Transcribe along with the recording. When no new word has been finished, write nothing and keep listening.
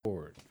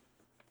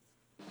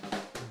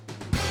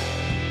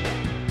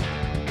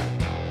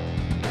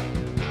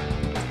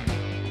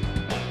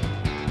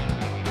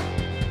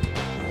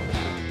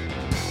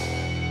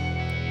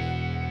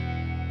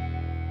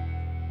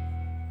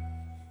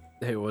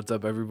Hey, what's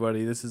up,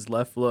 everybody? This is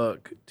Left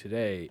Look.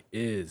 Today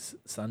is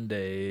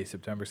Sunday,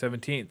 September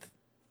 17th.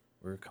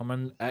 We're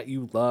coming at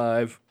you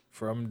live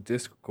from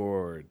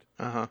Discord,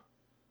 Uh-huh.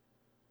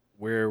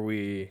 where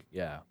we,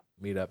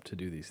 meet up to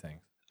do these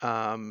things.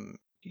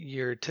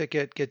 Your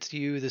ticket gets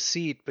you the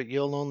seat, but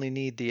you'll only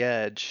need the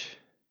edge.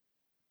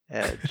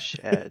 Edge,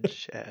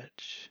 edge,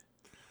 edge.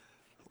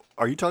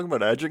 Are you talking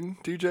about edging,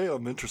 DJ?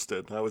 I'm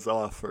interested. I was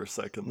off for a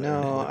second there.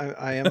 No,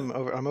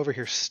 I'm over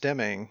here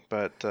stimming,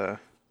 but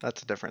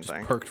that's a different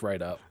thing. Perked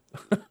right up.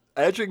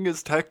 Edging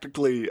is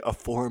technically a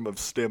form of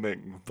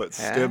stimming, but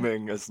Yeah?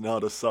 stimming is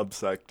not a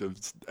subsect of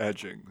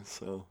edging,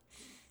 so...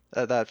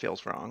 That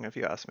feels wrong, if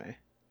you ask me.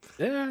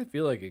 Yeah, I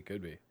feel like it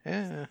could be.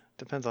 Yeah,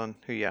 depends on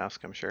who you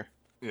ask, I'm sure.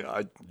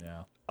 Yeah,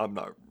 Yeah. I'm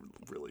not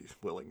really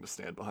willing to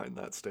stand behind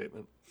that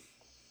statement.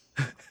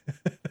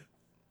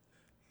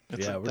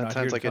 Yeah, we're not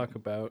here to talk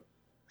about...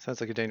 Sounds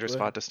like a dangerous What?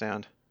 spot to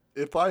stand.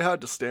 If I had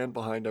to stand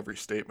behind every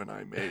statement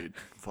I made,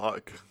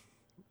 fuck,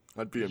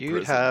 I'd be in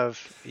You'd prison.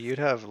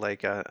 have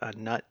like a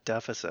nut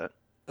deficit.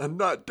 A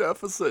nut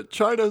deficit.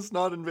 China's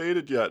not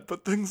invaded yet,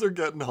 but things are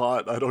getting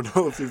hot. I don't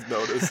know if you've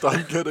noticed.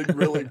 I'm getting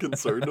really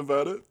concerned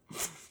about it.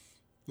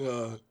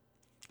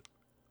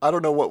 I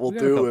don't know what we'll We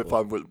got a do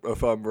couple.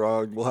 if I'm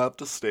wrong. We'll have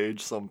to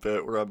stage some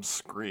bit where I'm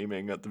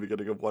screaming at the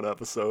beginning of one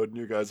episode, and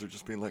you guys are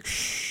just being like,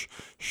 shh,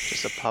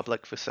 shh. Just a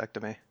public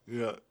vasectomy.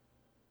 Yeah.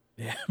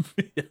 Yeah.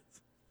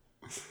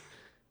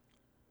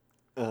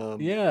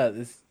 Yeah.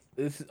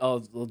 This I'll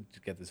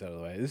just get this out of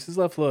the way. This is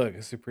Left Look.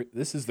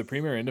 This is the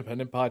premier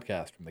independent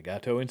podcast from the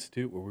Gatto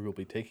Institute, where we will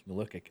be taking a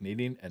look at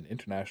Canadian and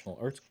international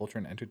arts, culture,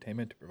 and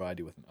entertainment to provide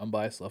you with an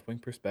unbiased left-wing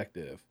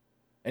perspective.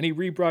 Any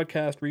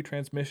rebroadcast,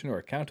 retransmission, or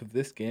account of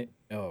this game...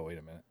 Oh, wait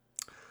a minute.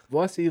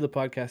 Voici le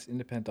podcast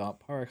indépendant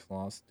par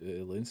excellence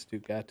de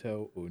l'Institut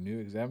Gatto, où nous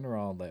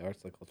examinerons les arts,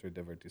 la culture, le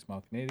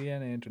divertissement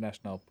canadien et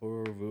international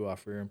pour vous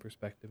offrir une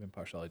perspective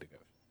impartiale de gauche.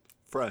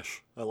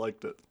 Fresh. I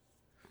liked it.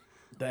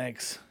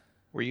 Thanks.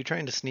 Were you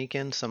trying to sneak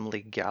in some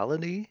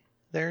legality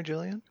there,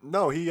 Julian?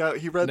 No, he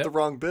read No. the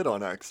wrong bit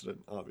on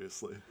accident,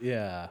 obviously.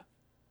 Yeah.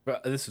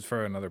 But this is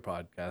for another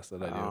podcast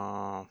that I do.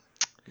 Oh,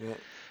 Yeah.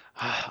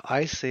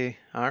 I see.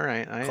 All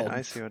right, Called-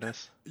 I see what it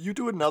is. You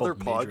do another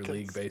Called podcast. Major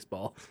League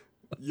Baseball.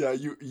 Yeah,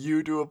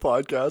 you do a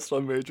podcast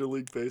on Major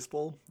League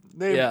Baseball.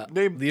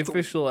 Name the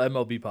official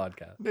MLB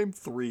podcast. Name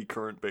 3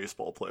 current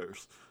baseball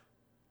players.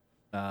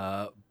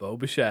 Bo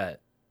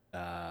Bichette,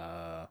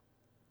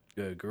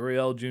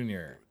 Gurriel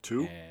Jr.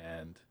 2?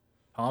 and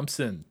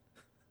Thompson.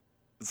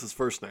 It's his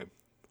first name.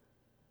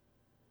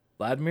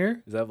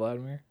 Vladimir? Is that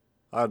Vladimir?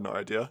 I have no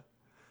idea.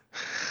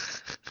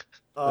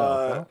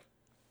 Well,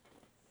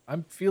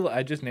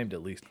 I just named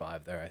at least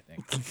 5 there, I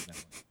think.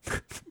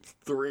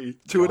 3,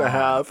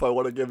 2.5. I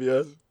want to give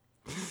you.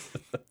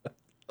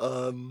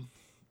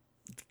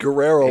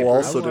 Guerrero Hey,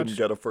 also I didn't watched-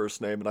 get a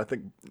first name, and I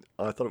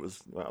thought it was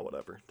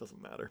whatever.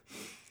 Doesn't matter.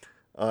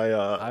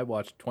 I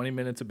watched 20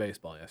 minutes of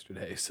baseball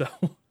yesterday, so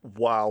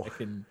Wow.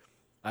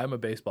 I'm a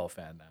baseball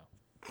fan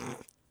now.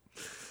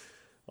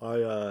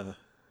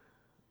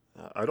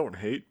 I don't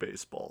hate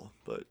baseball,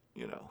 but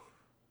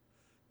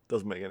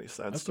doesn't make any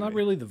sense That's to not me.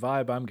 really the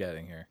vibe I'm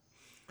getting here.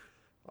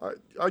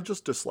 I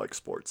just dislike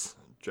sports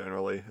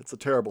generally. It's a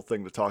terrible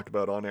thing to talk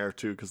about on air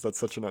too, because that's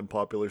such an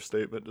unpopular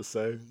statement to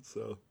say.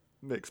 So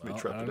it makes me Well,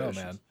 I trepidatious. don't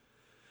know, man.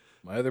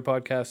 My other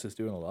podcast is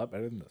doing a lot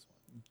better than this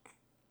one.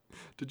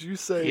 Did you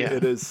say Yeah.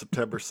 it is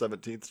September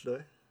 17th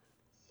today?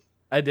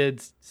 I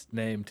did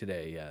name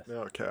today, yes.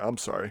 Okay, I'm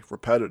sorry.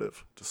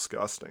 Repetitive.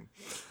 Disgusting.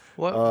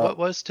 What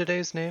was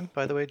today's name,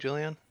 by the way,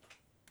 Julian?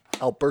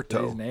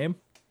 Alberto. His name?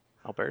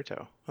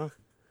 Alberto. Huh.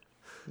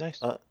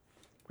 Nice.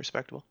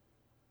 Respectable.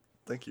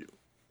 Thank you.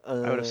 I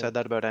would have said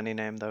that about any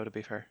name, though, to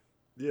be fair.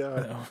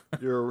 Yeah,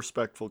 you're a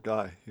respectful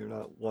guy. You're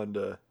not one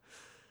to,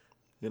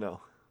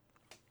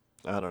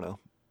 I don't know,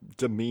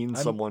 demean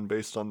someone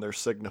based on their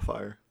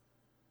signifier.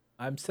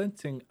 I'm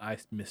sensing I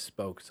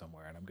misspoke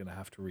somewhere, and I'm going to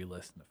have to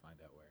re-listen to find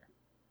out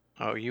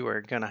where. Oh, you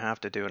are going to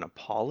have to do an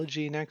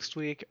apology next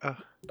week? Oh,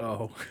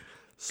 God,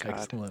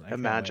 excellent. I can't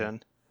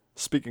imagine.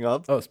 Speaking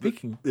of, wait. Oh,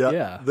 speaking.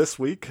 Yeah. This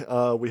week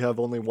we have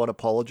only one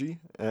apology,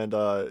 and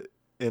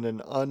in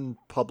an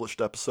unpublished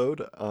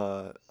episode,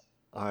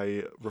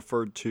 I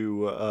referred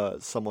to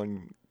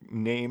someone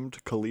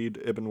named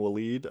Khalid ibn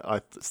Walid.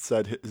 I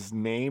said his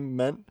name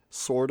meant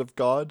Sword of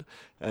God,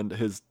 and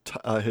his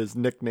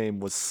nickname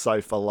was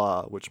Saif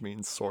Allah, which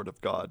means Sword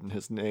of God, and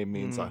his name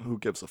means who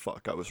gives a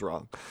fuck. I was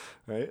wrong,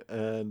 right?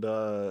 And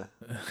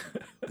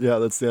yeah,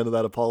 that's the end of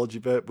that apology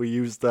bit. We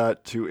used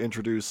that to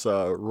introduce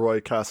Roy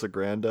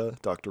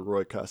Casagrande, Dr.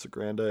 Roy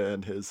Casagrande,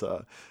 and his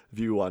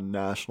view on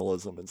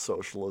nationalism and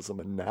socialism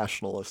and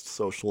nationalist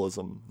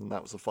socialism, and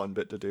that was a fun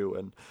bit to do.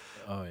 And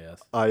Oh,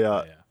 yes.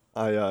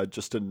 I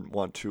just didn't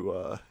want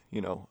to,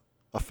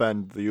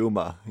 offend the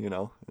Ummah,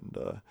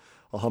 and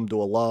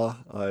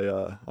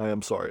alhamdulillah, I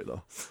am sorry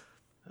though.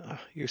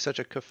 You're such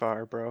a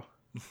kafar, bro.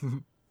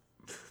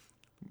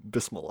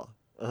 Bismillah.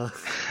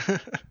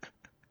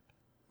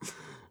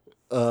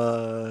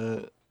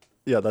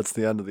 Yeah, that's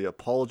the end of the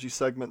apology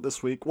segment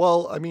this week.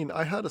 Well, I mean,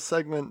 I had a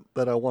segment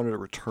that I wanted to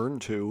return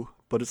to,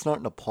 but it's not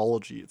an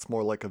apology. It's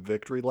more like a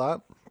victory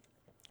lap.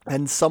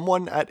 And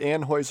someone at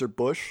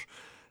Anheuser-Busch,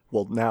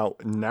 well, now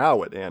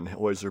at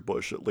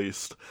Anheuser-Busch at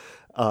least,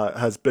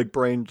 has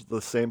big-brained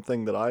the same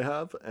thing that I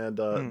have. And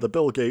the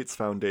Bill Gates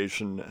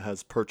Foundation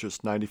has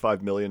purchased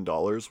 $95 million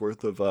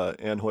worth of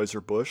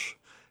Anheuser-Busch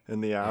in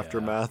the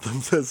aftermath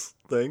of this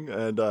thing.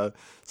 And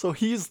so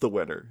he's the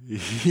winner.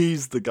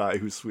 He's the guy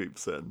who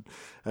sweeps in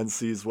and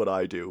sees what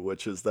I do,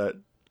 which is that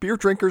beer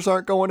drinkers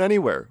aren't going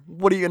anywhere.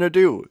 What are you going to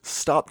do?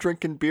 Stop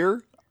drinking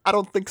beer? I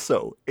don't think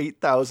so.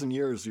 8,000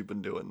 years you've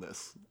been doing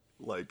this.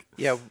 Like,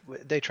 Yeah,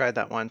 they tried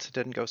that once. It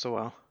didn't go so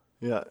well.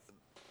 yeah.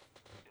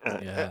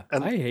 Yeah,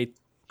 And I hate.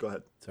 go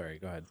ahead. Sorry,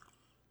 go ahead.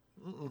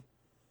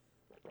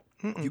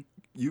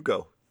 You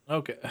go.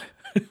 Okay.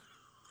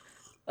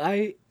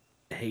 I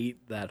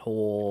hate that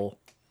whole,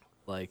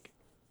 like,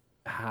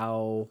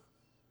 how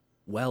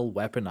well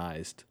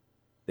weaponized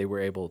they were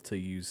able to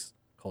use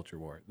culture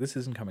war. This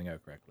isn't coming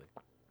out correctly.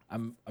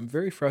 I'm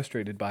very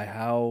frustrated by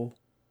how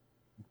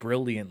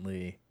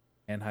brilliantly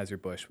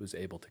Anheuser-Busch was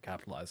able to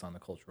capitalize on the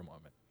cultural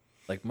moment.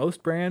 Like,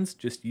 most brands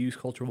just use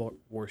cultural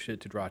war shit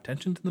to draw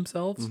attention to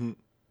themselves.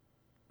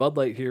 Bud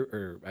Light here,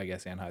 or I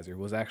guess Anheuser,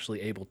 was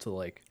actually able to,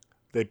 like,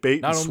 They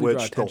bait not and only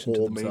draw switch the attention to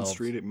whole themselves-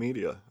 mainstream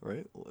media,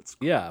 right? Let's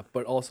yeah,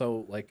 but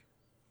also, like,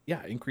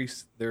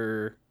 increase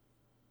their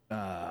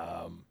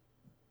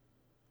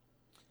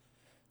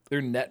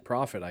net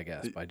profit, I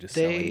guess, by just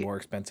selling more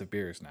expensive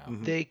beers now.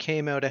 They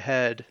came out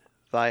ahead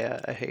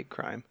via a hate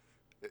crime,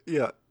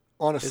 Yeah, is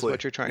honestly,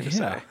 what you're trying to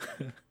Yeah.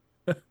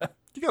 say.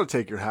 you got to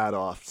take your hat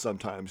off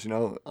sometimes. You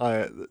know,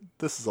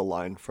 this is a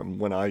line from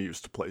when I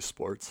used to play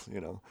sports.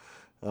 You know,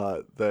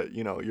 that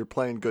you're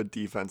playing good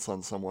defense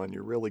on someone,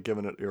 you're really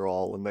giving it your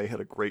all, and they hit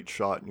a great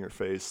shot in your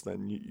face.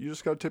 Then you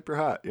just got to tip your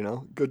hat. You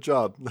know, good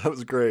job, that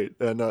was great.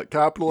 And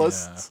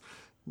capitalists.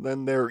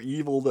 Then they're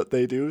evil that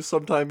they do.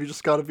 Sometimes you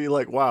just got to be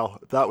like, wow,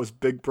 that was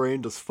big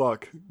brained as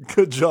fuck.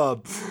 Good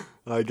job.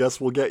 I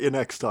guess we'll get you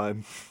next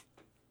time.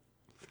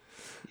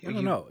 I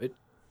don't know.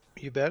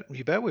 You bet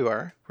we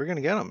are. We're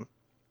gonna get them.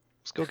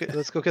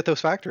 Let's go get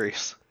those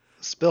factories.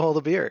 Spill all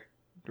the beer.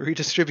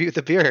 Redistribute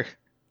the beer.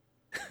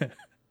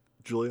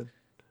 Julian?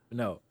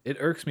 No, it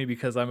irks me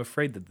because I'm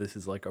afraid that this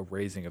is like a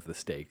raising of the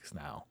stakes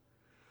now.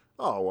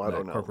 Oh, I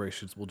don't know.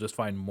 Corporations will just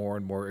find more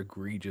and more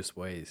egregious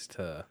ways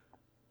to,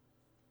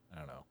 I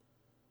don't know.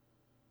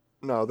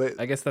 No,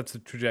 I guess that's the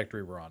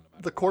trajectory we're on.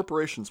 The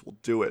corporations will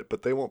do it,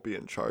 but they won't be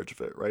in charge of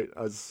it, right?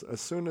 As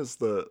soon as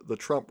the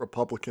Trump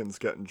Republicans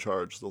get in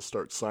charge, they'll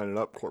start signing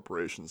up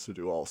corporations to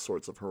do all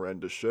sorts of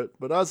horrendous shit.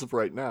 But as of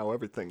right now,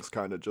 everything's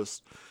kind of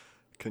just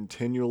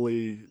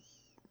continually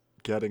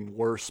getting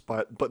worse,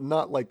 but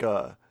not like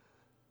a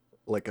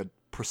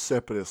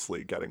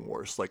precipitously getting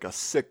worse, like a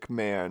sick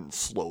man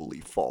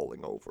slowly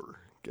falling over,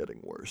 getting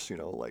worse,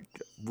 like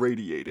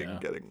radiating,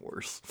 getting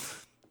worse.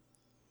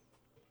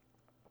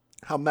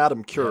 How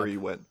Madame Curie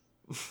went.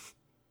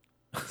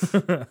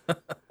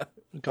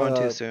 Gone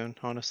too soon,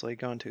 honestly,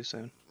 gone too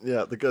soon.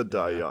 Yeah, the good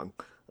die young.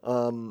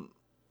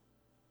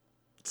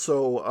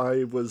 So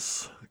I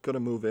was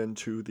gonna move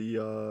into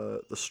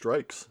the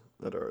strikes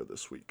that are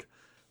this week.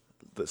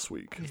 The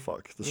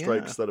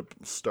strikes that have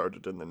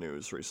started in the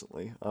news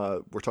recently.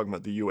 We're talking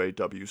about the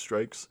UAW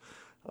strikes.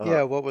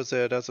 What was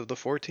it, as of the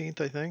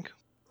 14th, I think?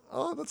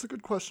 Oh, that's a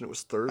good question. It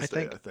was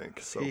Thursday, I think.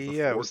 So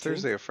it was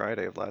Thursday or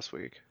Friday of last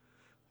week.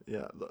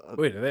 Yeah.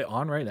 Wait, are they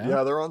on right now?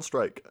 Yeah, they're on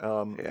strike.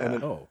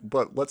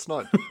 But let's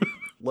not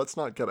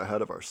get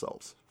ahead of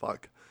ourselves.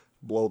 Fuck,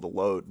 blow the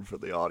load for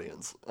the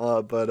audience.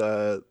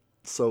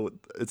 So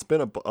it's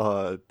been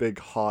a big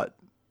hot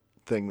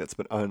thing that's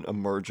been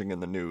emerging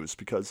in the news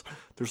because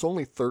there's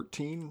only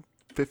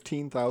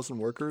 15,000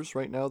 workers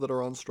right now that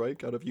are on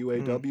strike out of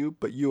UAW,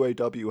 but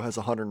UAW has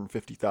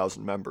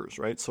 150,000 members,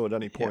 right? So at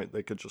any point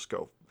they could just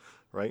go,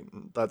 right?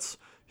 And that's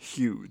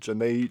huge,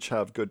 and they each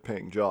have good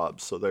paying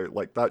jobs, so they're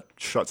like, that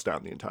shuts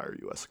down the entire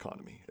US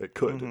economy. It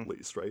could at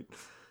least, right?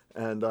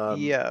 And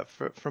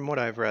from what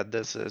I've read,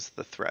 this is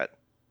the threat.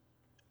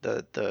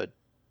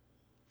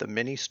 The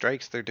mini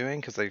strikes they're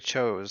doing, because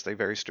they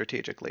very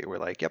strategically were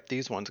like, yep,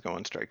 these ones go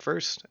on strike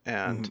first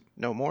and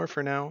no more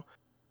for now.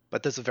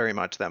 But this is very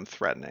much them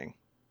threatening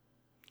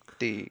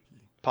the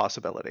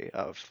possibility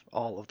of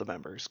all of the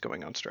members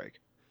going on strike.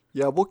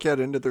 Yeah, we'll get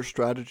into their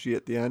strategy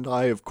at the end.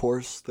 I, of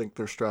course, think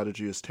their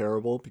strategy is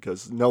terrible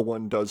because no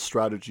one does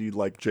strategy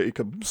like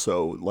Jacob.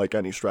 So, like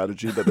any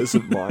strategy that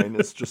isn't mine,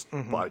 it's just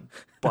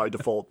by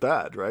default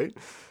bad, right?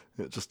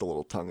 It's just a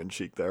little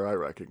tongue-in-cheek there. I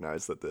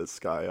recognize that this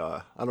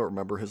guy, I don't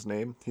remember his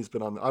name. He's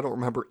been on, I don't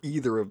remember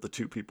either of the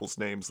two people's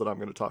names that I'm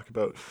going to talk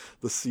about,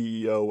 the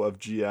CEO of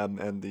GM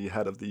and the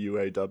head of the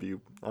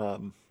UAW.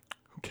 Who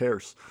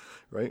cares,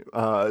 right?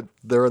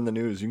 They're in the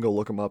news. You can go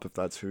look them up if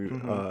that's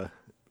who...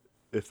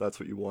 if that's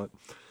what you want.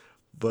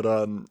 But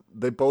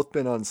they've both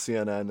been on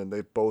CNN and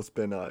they've both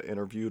been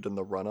interviewed in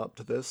the run-up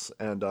to this.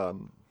 And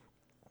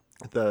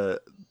the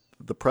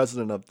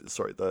president of,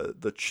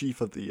 the chief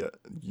of the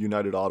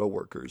United Auto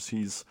Workers,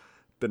 he's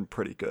been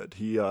pretty good.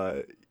 He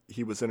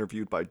was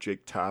interviewed by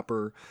Jake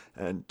Tapper,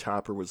 and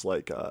Tapper was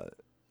like, are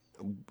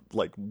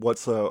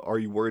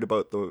you worried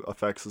about the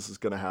effects this is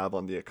going to have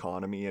on the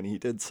economy? And he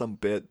did some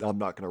bit I'm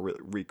not going to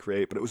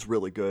recreate, but it was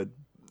really good,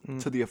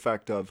 to the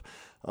effect of,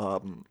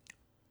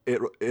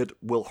 it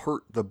will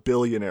hurt the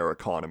billionaire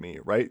economy,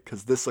 right?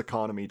 Because this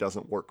economy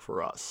doesn't work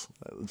for us.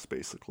 That's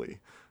basically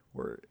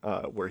where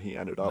he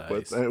ended up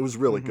with, and it was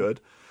really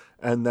good.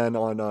 And then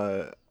on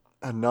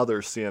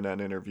another CNN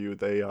interview,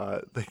 they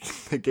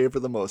gave her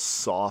the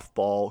most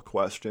softball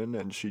question,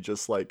 and she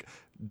just like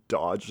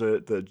dodged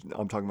it.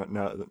 I'm talking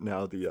about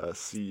now the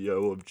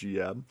CEO of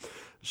GM.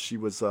 She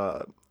was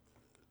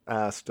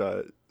asked,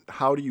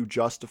 how do you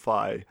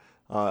justify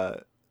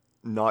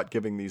not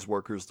giving these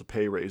workers the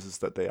pay raises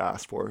that they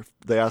asked for?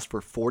 They asked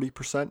for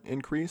 40%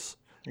 increase,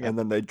 and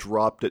then they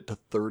dropped it to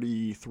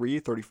 33,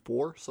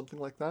 34, something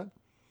like that.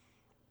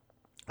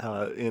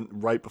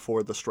 Right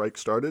before the strike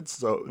started,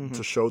 so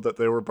to show that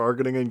they were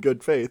bargaining in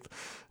good faith.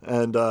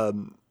 And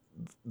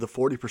the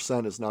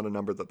 40% is not a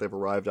number that they've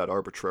arrived at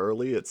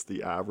arbitrarily. It's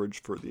the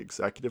average for the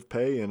executive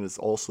pay, and is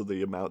also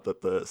the amount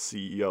that the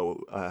CEO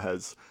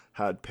has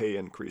had pay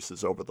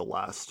increases over the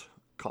last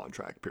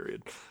contract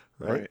period,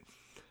 right?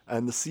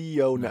 And the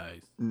CEO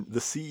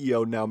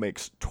now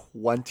makes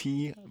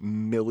 $20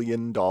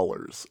 million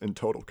in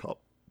total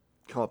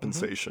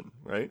compensation,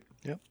 right?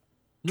 Yep.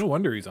 No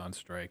wonder he's on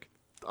strike.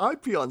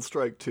 I'd be on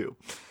strike too.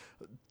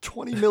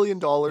 $20 million.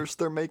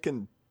 They're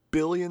making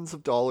billions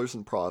of dollars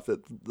in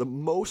profit, the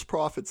most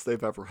profits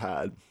they've ever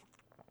had.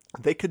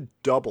 They could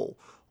double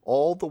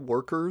all the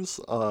workers'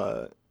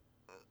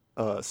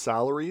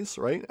 salaries,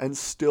 right, and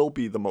still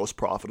be the most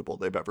profitable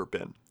they've ever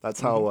been.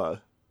 That's how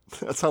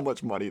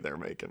much money they're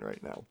making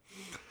right now.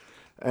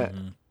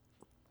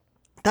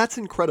 That's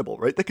incredible,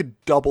 right? They could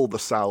double the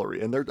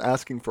salary, and they're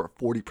asking for a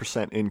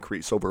 40%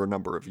 increase over a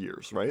number of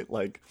years, right?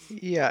 Like,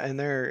 yeah,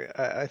 and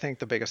I think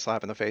the biggest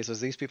slap in the face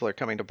is these people are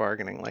coming to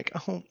bargaining like,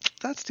 oh,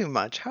 that's too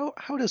much. How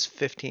does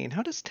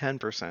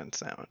 10%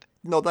 sound?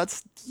 No,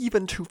 that's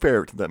even too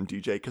fair to them,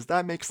 DJ, because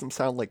that makes them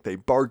sound like they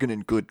bargain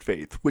in good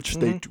faith, which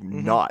they do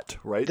not,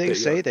 right? They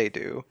say they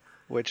do,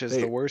 which is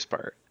the worst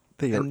part.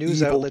 And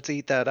news outlets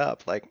eat that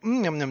up, like,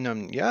 num, num,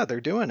 num. Yeah, they're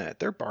doing it.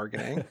 They're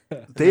bargaining.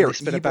 They are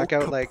evil, back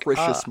out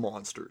capricious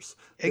monsters.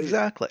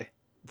 Exactly.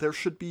 There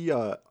should be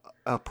a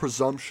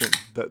presumption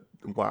that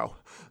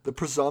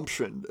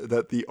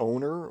the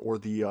owner or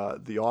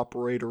the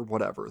operator,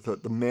 whatever,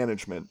 the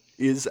management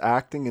is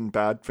acting in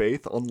bad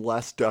faith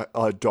unless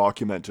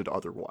documented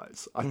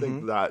otherwise. I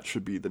think that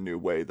should be the new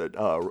way that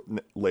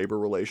labor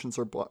relations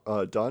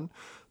are done.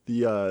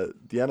 The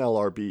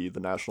NLRB,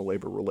 the National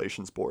Labor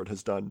Relations Board,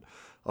 has done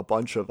a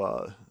bunch of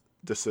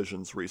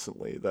decisions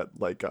recently that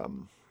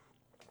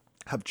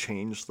have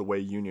changed the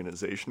way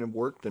unionization have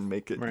worked and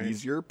make it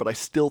easier, but I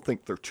still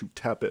think they're too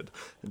tepid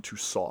and too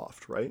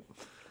soft, right?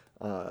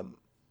 But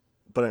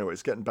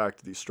anyways, getting back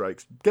to these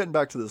strikes, getting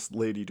back to this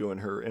lady doing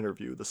her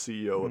interview, the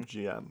CEO of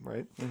GM,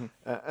 right?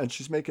 And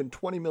she's making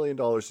 $20 million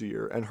a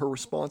year, and her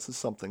response is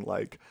something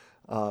like,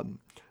 I'm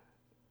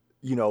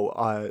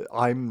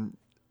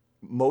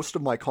most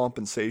of my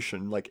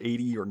compensation, like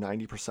 80 or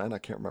 90%, I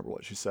can't remember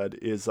what she said,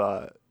 is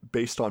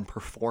based on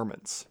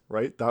performance,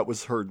 right? That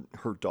was her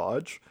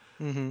dodge.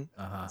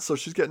 So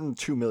she's getting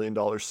 $2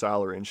 million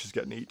salary, and she's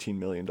getting $18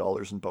 million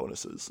in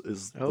bonuses.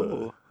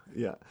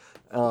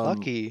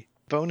 Lucky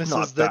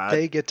bonuses that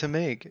they get to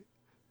make.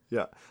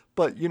 Yeah,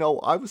 but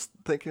I was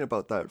thinking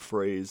about that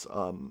phrase,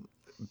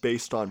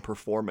 based on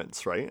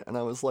performance, right? And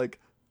I was like,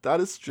 that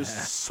is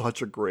just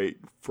such a great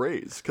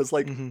phrase, because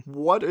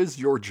what is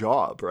your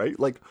job, right?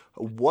 Like,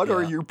 what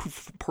are you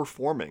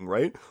performing,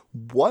 right?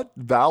 What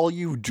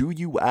value do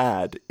you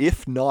add,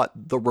 if not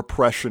the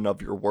repression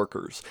of your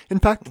workers? In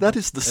fact, that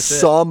is the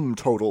sum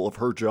total of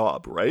her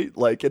job, right?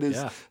 Like, it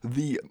is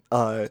the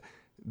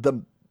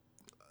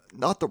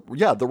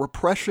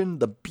repression,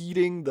 the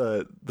beating,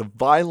 the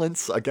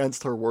violence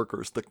against her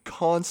workers, the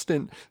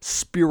constant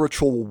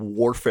spiritual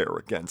warfare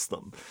against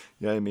them.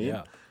 You know what I mean?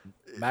 Yeah.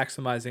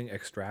 Maximizing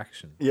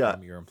extraction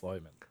from your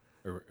employment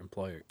or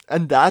employer.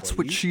 And that's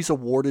what she's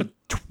awarded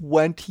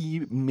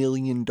 $20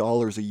 million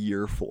a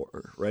year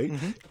for, right?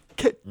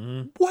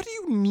 What do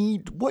you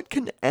need? What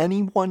can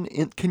anyone,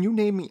 can you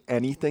name me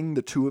anything,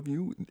 the two of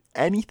you,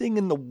 anything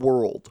in the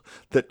world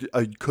that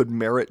could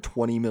merit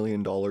 $20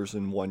 million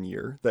in 1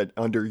 year, that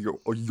under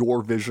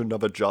your vision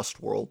of a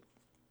just world?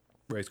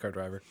 Race car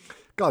driver.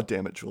 God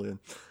damn it, Julian.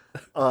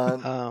 I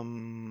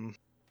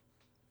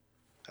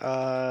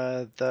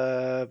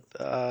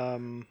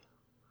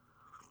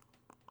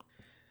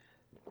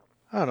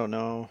don't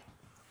know.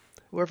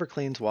 Whoever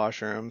cleans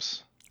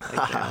washrooms.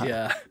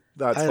 Yeah,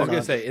 that's. I was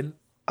gonna say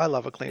I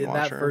love a clean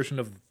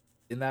washroom.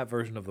 In that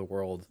version of the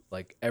world,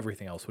 like,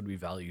 everything else would be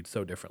valued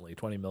so differently.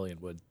 20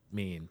 million would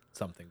mean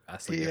something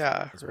vastly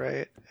different. Yeah,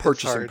 right.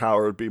 Purchasing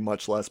power would be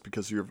much less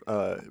because your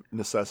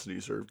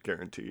necessities are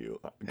guaranteed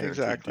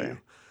exactly. to you.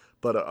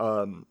 But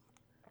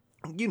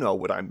you know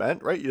what I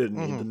meant, right? You didn't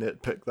need to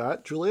nitpick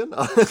that, Julian.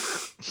 I'm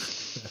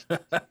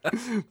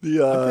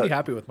pretty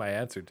happy with my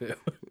answer too.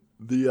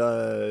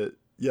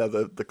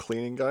 The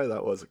cleaning guy,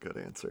 that was a good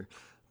answer.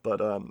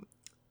 But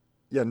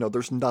yeah, no,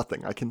 there's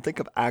nothing. I can think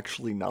of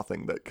actually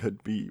nothing that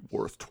could be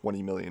worth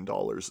 $20 million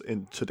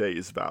in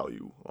today's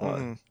value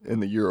in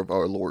the year of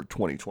our Lord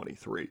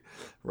 2023,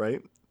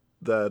 right?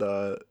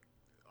 That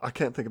I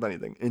can't think of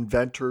anything.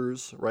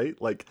 Inventors, right?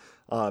 Like,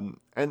 and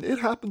it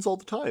happens all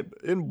the time.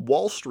 In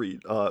Wall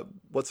Street,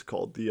 what's it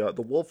called? The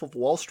Wolf of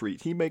Wall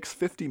Street, he makes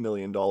 $50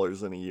 million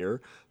in a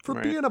year for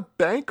being a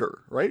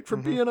banker, right? For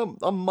being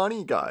a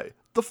money guy.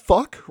 The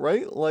fuck,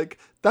 right? Like,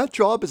 that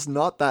job is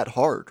not that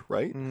hard,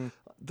 right?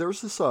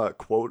 There's this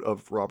quote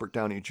of Robert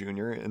Downey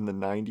Jr. in the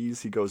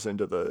 90s. He goes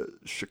into the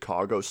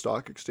Chicago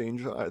Stock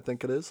Exchange, I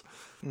think it is.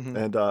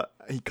 And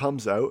he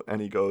comes out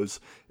and he goes,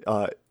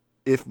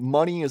 if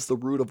money is the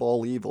root of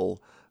all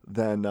evil,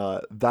 then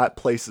that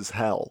place is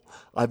hell.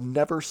 I've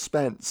never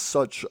spent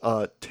such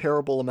a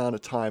terrible amount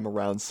of time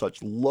around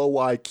such low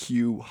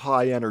IQ,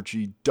 high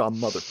energy, dumb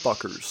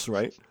motherfuckers,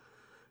 right?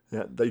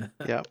 Yeah, they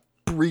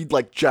breed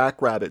like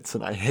jackrabbits,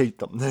 and I hate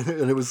them.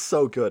 And it was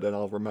so good, and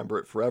I'll remember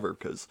it forever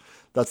because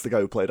that's the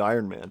guy who played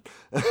Iron Man.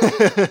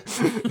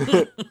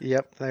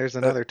 Yep, there's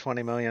another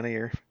 20 million a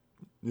year.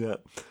 Yeah,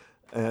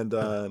 and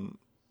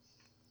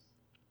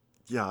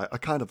yeah, I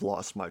kind of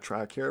lost my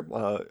track here.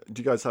 Do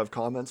you guys have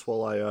comments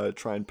while I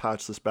try and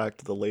patch this back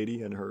to the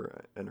lady and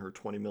her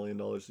 $20 million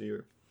a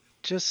year?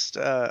 Just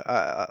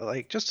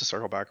just to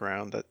circle back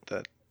around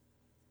that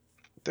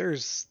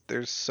there's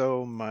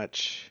so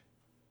much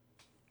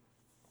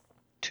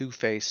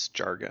two-faced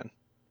jargon,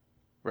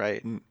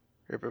 right?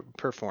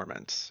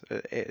 Performance,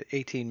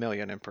 18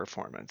 million in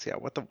performance. Yeah,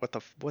 what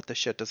the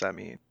shit does that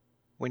mean?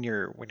 When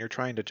you're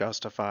trying to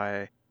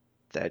justify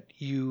that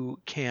you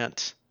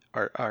can't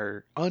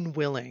are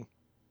unwilling.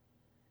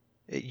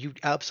 You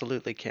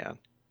absolutely can.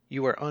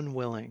 You are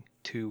unwilling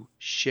to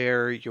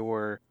share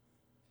your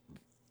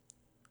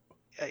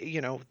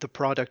the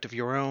product of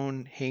your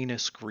own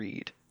heinous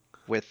greed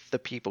with the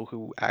people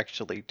who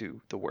actually do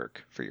the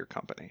work for your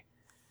company.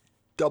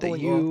 That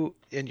you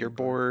and your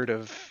board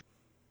of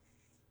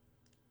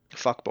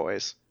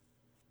fuckboys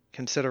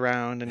can sit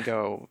around and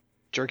go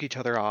jerk each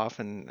other off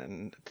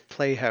and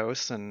play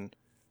house and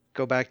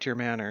go back to your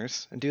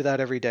manners and do that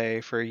every day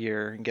for a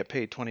year and get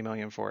paid 20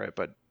 million for it.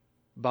 But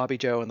Bobby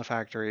Joe in the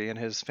factory and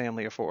his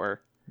family of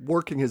four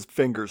working his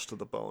fingers to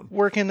the bone,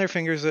 working their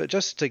fingers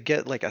just to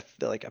get like a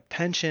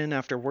pension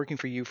after working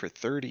for you for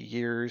 30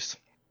 years.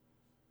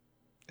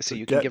 So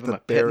you can give him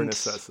a bare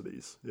pittance.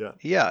 Necessities.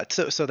 Yeah.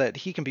 So that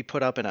he can be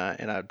put up in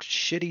a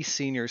shitty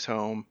seniors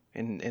home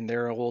in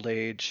their old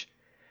age,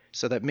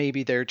 so that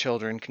maybe their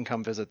children can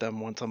come visit them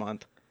once a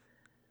month.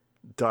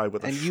 Die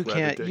with and you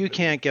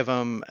can't give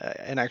them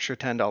an extra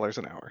 $10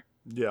 an hour.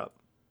 Yeah,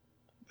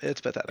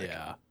 it's pathetic.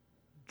 Yeah,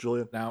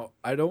 Julian. Now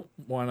I don't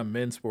want to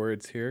mince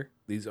words here.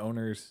 These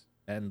owners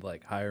and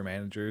like higher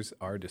managers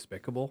are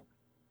despicable,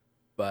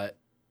 but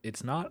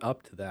it's not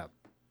up to them.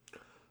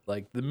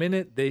 Like, the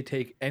minute they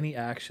take any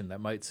action that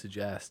might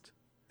suggest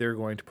they're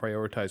going to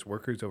prioritize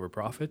workers over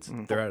profits,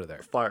 they're out of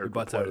there. Fired. Your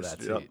butt's out of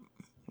that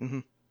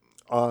seat.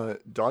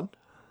 Don?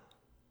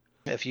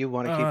 If you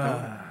want to keep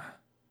going.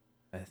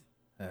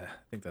 I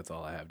think that's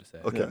all I have to say.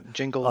 Okay.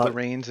 Jingle the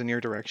reins in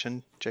your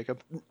direction,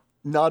 Jacob.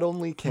 Not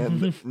only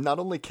can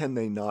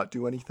they not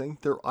do anything,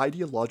 they're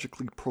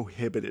ideologically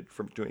prohibited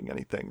from doing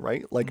anything,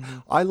 right? Like,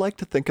 I like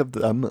to think of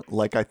them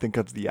like I think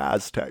of the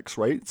Aztecs,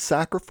 right?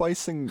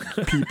 Sacrificing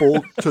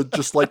people to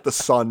just like the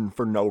sun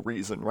for no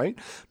reason, right?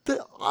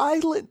 The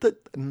island, the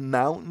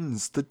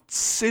mountains, the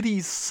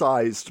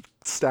city-sized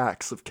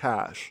stacks of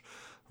cash,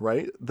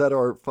 right, that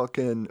are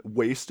fucking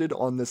wasted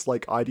on this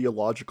like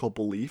ideological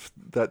belief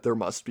that there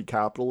must be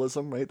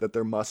capitalism, right, that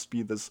there must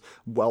be this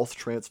wealth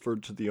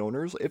transferred to the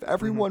owners. If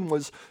everyone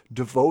was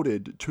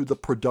devoted to the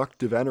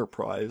productive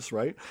enterprise,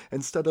 right,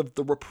 instead of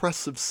the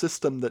repressive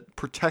system that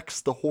protects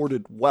the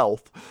hoarded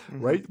wealth,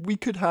 right, we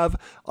could have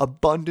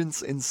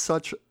abundance in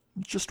such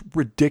just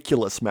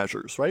ridiculous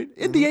measures, right?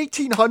 In the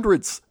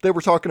 1800s, they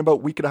were talking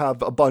about we could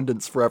have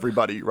abundance for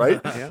everybody,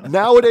 right?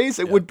 Nowadays,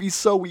 it would be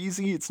so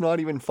easy, it's not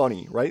even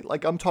funny, right?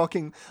 Like,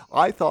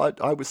 I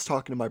thought, I was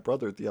talking to my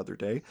brother the other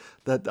day,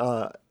 that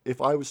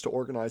if I was to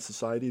organize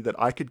society, that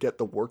I could get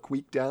the work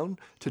week down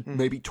to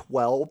maybe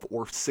 12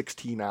 or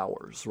 16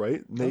 hours,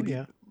 right?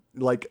 Maybe,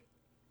 like,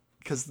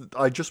 because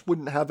I just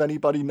wouldn't have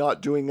anybody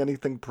not doing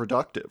anything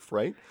productive,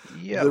 right?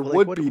 Yeah, there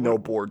would be no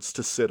boards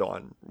to sit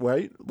on,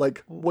 right?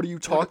 Like, what are you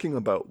talking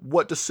about?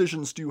 What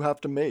decisions do you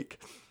have to make?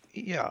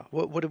 Yeah,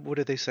 what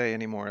do they say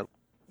anymore?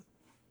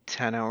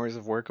 10 hours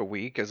of work a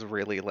week is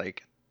really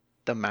like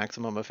the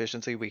maximum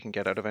efficiency we can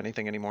get out of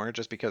anything anymore,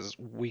 just because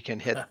we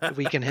can hit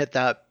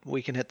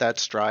that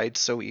stride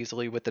so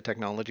easily with the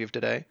technology of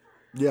today.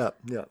 Yeah.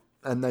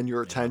 And then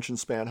your attention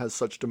span has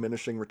such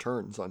diminishing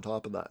returns on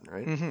top of that,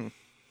 right?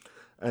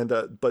 And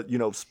but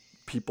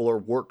people are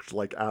worked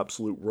like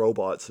absolute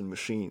robots and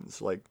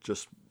machines, like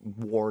just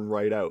worn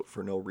right out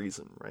for no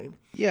reason, right?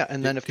 Yeah,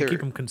 and then if they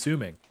keep them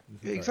consuming,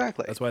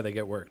 exactly, that's why they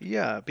get worked.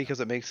 Yeah, because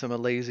it makes them a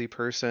lazy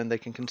person. They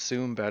can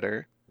consume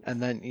better.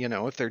 And then,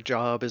 if their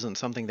job isn't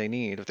something they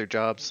need, if their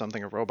job's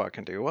something a robot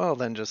can do, well,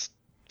 then just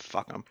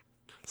fuck them.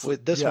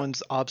 This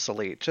one's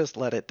obsolete. Just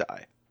let it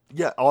die.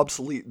 Yeah,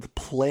 obsolete. The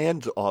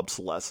planned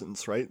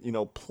obsolescence, right?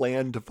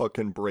 Planned to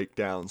fucking break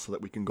down so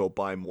that we can go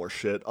buy more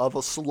shit of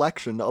a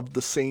selection of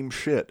the same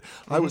shit.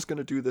 I was going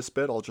to do this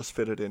bit. I'll just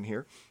fit it in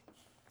here.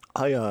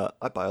 I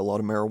buy a lot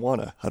of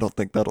marijuana. I don't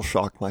think that'll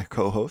shock my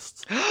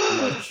co-hosts.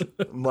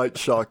 might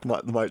shock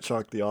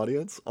the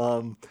audience.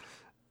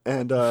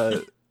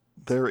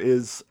 There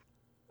is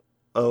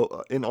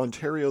in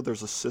Ontario,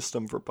 there's a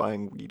system for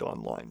buying weed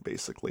online,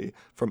 basically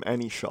from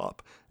any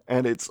shop,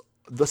 and it's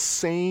the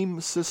same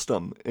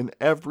system in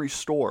every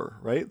store,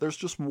 right? There's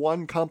just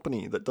one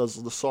company that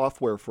does the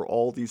software for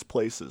all these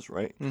places,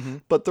 right?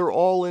 But they're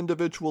all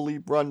individually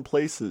run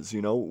places,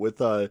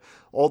 with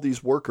all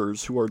these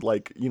workers who are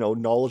like,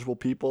 knowledgeable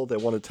people. They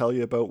want to tell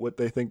you about what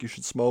they think you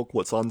should smoke,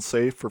 what's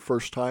unsafe for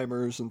first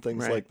timers and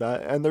things like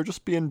that. And they're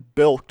just being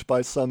bilked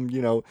by some,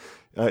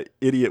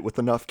 idiot with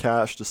enough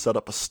cash to set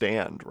up a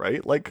stand,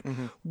 right? Like,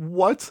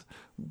 what?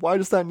 Why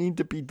does that need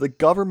to be? The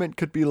government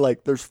could be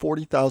like, there's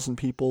 40,000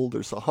 people,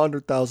 there's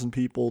 100,000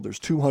 people, there's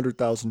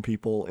 200,000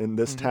 people in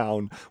this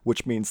town,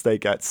 which means they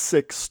get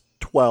 6,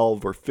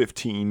 12, or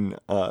 15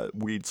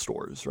 weed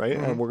stores, right?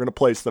 And we're going to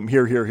place them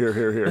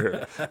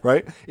here,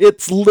 right?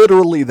 It's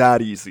literally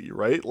that easy,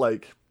 right?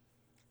 Like,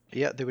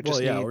 yeah, they would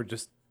just need or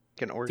just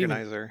an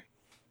organizer,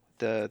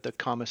 the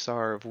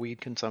commissar of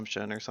weed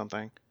consumption or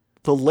something.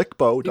 The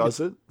Lickbo does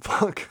it.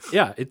 Fuck.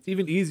 Yeah, it's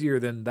even easier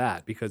than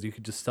that because you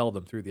could just sell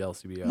them through the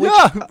LCBO.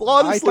 Yeah,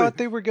 honestly. I thought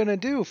they were going to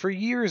do. For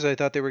years, I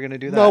thought they were going to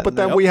do that. No, but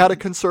then we had a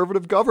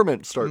conservative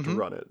government start to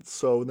run it.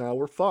 So now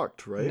we're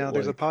fucked, right? Now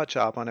there's a pot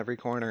shop on every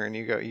corner, and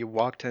you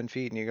walk 10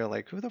 feet, and you go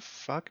like, who the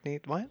fuck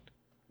need what?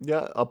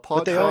 Yeah, a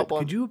pot shop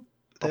on...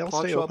 They a all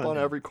pot stay shop open. on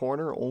every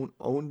corner,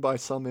 owned by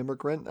some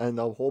immigrant, and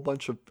a whole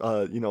bunch of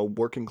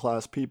working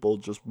class people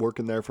just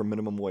working there for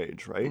minimum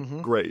wage,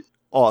 right? Great,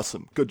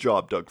 awesome, good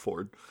job, Doug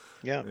Ford.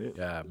 Yeah, right?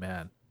 Yeah,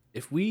 man.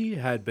 If we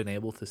had been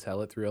able to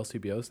sell it through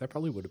LCBOs, that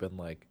probably would have been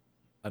like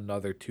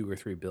another $2 or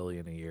 $3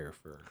 billion a year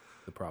for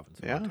the province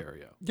of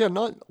Ontario. Yeah,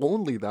 not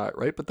only that,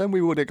 right? But then we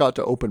would have got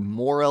to open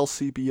more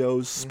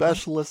LCBOs,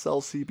 specialist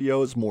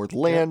LCBOs, more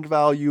land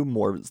value,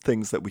 more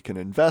things that we can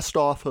invest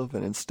off of,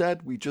 and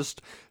instead we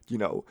just,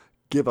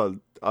 give a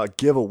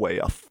giveaway,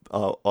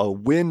 a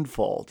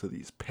windfall to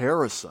these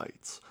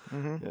parasites. You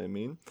know what I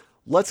mean?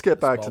 Let's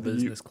get back to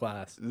business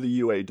class.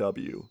 The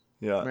UAW.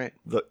 Yeah, right.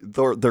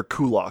 They're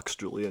kulaks,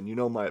 Julian. You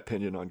know my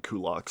opinion on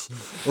kulaks.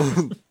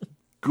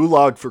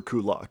 Gulag for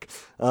kulak.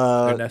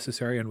 They're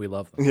necessary and we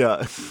love them.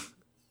 Yeah.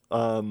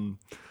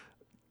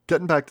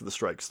 Getting back to the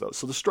strikes though.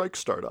 So the strikes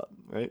start up,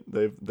 right?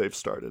 They've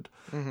started,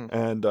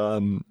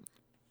 and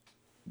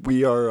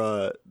we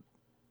are.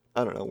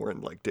 I don't know. We're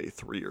in like day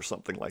 3 or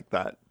something like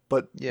that.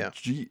 But yeah,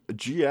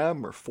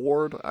 GM or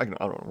Ford, I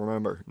don't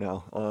remember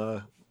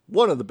now.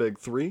 One of the big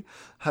 3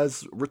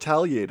 has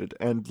retaliated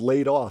and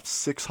laid off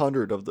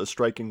 600 of the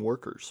striking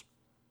workers.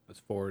 That's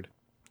Ford.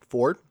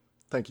 Ford?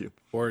 Thank you.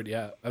 Ford,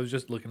 yeah. I was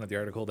just looking at the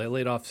article. They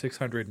laid off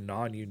 600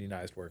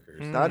 non-unionized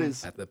workers That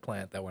is at the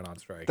plant that went on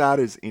strike. That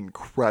is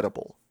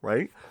incredible,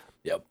 right?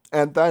 Yep.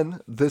 And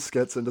then this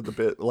gets into the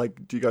bit,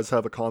 like, do you guys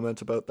have a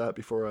comment about that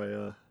before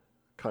I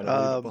kind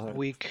of leave it behind?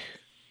 Weak,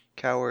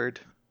 coward,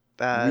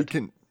 bad,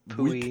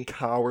 weak,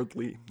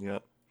 cowardly, yeah.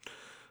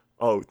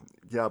 Oh,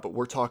 yeah, but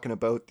we're talking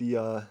about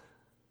the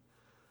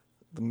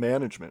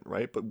management,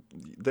 right? But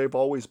they've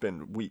always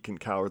been weak and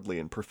cowardly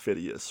and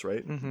perfidious,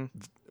 right?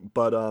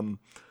 But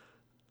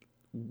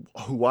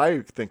who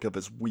I think of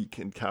as weak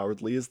and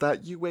cowardly is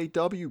that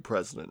UAW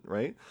president,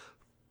 right?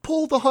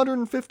 Pull the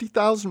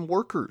 150,000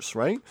 workers,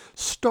 right?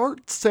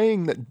 Start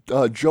saying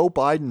that Joe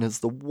Biden is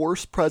the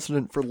worst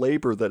president for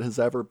labor that has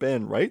ever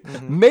been, right?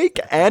 Make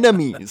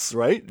enemies,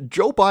 right?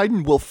 Joe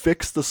Biden will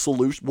fix the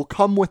solution, will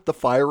come with the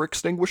fire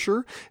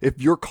extinguisher if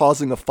you're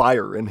causing a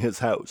fire in his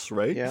house,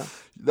 right? Yeah.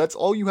 That's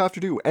all you have to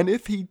do. And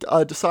if he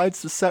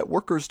decides to set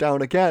workers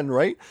down again,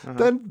 right,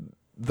 then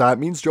that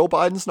means Joe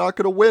Biden's not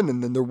going to win,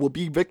 and then there will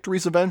be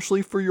victories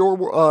eventually for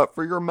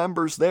your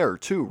members there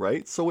too,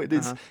 right? So it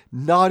is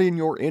not in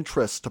your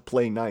interest to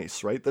play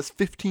nice, right? This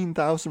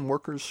 15,000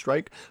 workers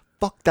strike,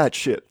 fuck that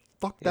shit.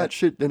 Fuck that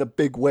shit in a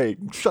big way.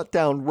 Shut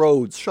down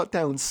roads, shut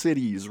down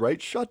cities,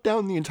 right? Shut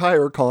down the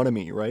entire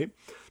economy, right?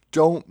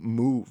 Don't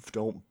move,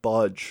 don't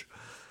budge.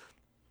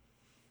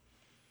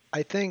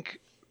 I think,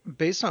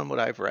 based on what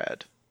I've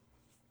read,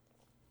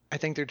 I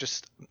think they're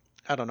just,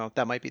 I don't know,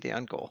 that might be the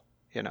end goal.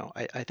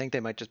 I think they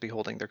might just be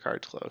holding their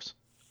cards close.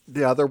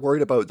 Yeah, they're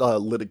worried about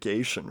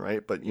litigation, right?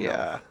 But, you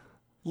know,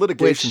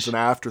 litigation's an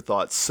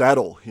afterthought.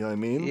 Settle, you know what I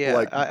mean? Yeah,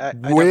 like, I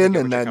win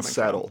and then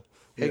settle.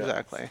 Yeah.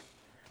 Exactly.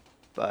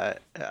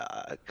 But,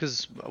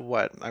 because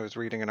I was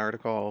reading an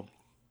article,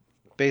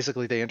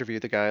 basically they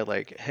interviewed the guy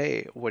like,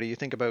 hey, what do you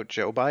think about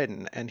Joe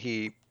Biden? And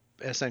he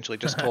essentially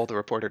just told the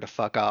reporter to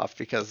fuck off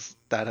because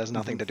that has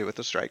nothing to do with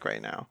the strike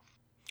right now.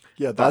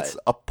 That's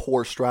a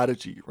poor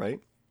strategy,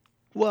 right?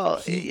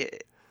 Well,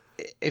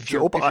 if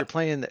you're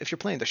playing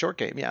the short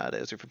game, yeah, it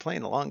is. If you're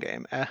playing the long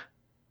game,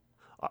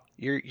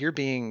 You're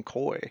being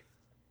coy.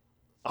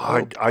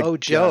 I Joe,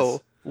 guess.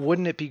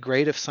 wouldn't it be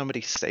great if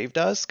somebody saved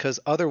us? Because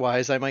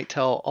otherwise I might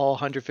tell all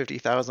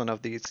 150,000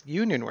 of these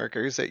union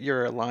workers that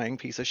you're a lying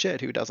piece of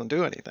shit who doesn't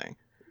do anything.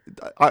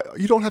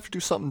 You don't have to do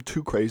something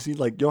too crazy.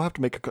 Like, you don't have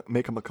to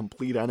make him a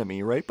complete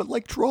enemy, right? But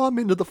like, draw him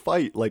into the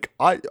fight. Like,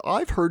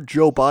 I've heard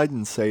Joe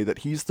Biden say that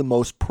he's the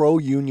most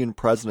pro-union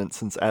president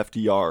since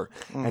FDR,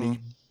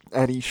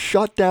 and he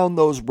shut down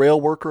those rail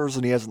workers,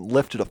 and he hasn't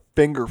lifted a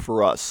finger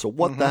for us. So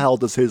what the hell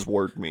does his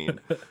word mean?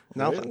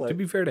 Nothing. To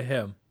be fair to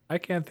him, I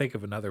can't think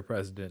of another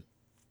president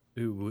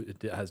who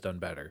has done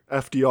better.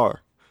 FDR.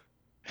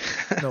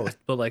 No,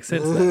 but like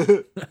since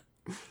then,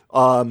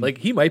 like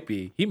he might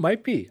be.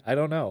 I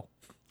don't know.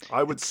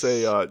 I would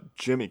say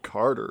Jimmy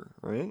Carter,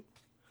 right?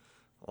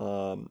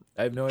 I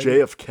have no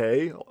idea.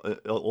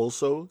 JFK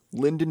also.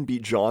 Lyndon B.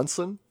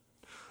 Johnson.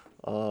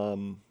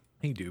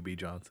 He do be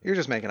Johnson. You're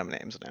just making up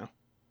names now.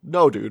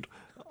 No, dude.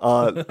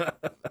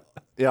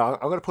 Yeah,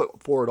 I'm gonna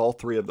put forward all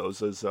three of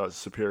those as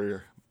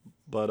superior.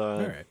 But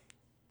All right.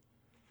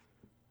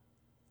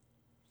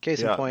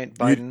 Case in point,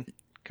 Biden.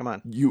 Come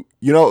on. You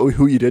know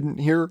who you didn't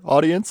hear,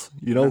 audience?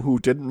 You know who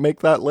didn't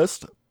make that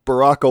list?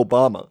 Barack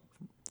Obama.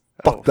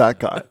 Fuck that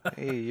guy.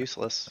 Hey,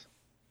 useless.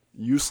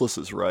 Useless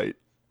is right.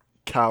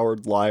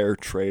 Coward, liar,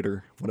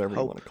 traitor, whatever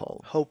you want to call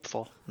him.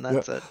 Hopeful. And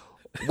that's it.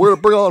 We're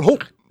gonna bring on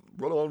hope.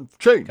 Run on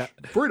change.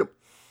 Freedom.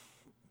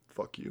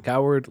 Fuck you.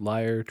 Coward,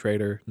 liar,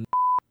 traitor.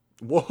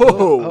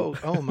 Whoa.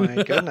 Oh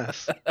my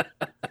goodness.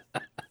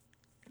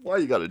 Why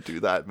you gotta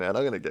do that, man?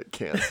 I'm gonna get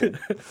canceled.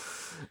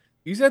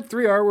 You said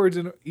 3 R words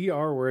and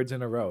ER words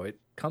in a row. It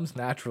comes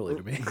naturally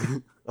to me.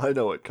 I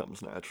know it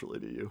comes naturally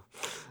to you.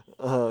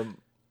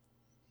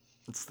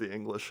 It's the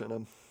English in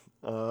him.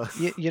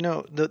 You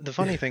know, the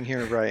funny thing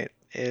here, right,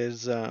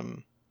 is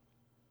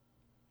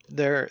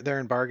they're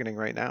in bargaining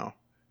right now.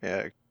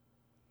 Yeah.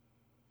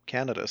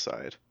 Canada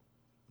side.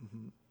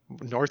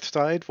 North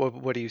side?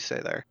 What do you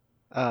say there?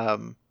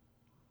 And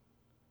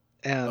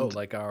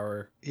like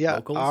our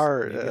locals?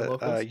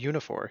 locals?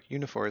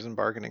 Unifor is in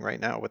bargaining right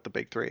now with the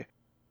big three.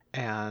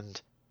 And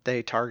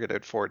they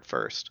targeted Ford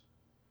first.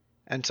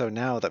 And so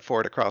now that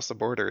Ford across the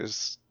border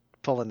is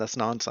pulling this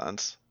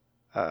nonsense,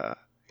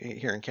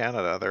 here in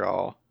Canada,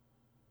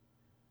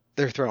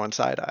 they're throwing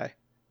side eye.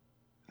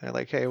 They're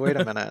like, hey, wait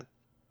a minute.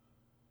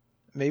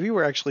 Maybe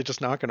we're actually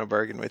just not going to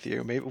bargain with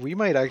you. Maybe we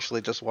might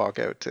actually just walk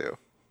out too.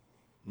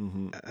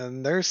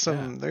 And there's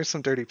some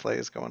dirty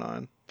plays going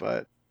on,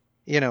 but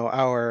you know,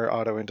 our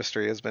auto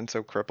industry has been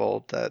so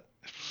crippled that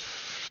it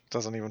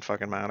doesn't even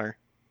fucking matter.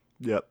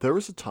 Yeah, there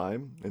was a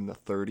time in the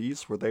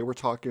 30s where they were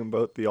talking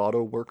about the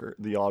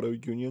auto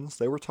unions.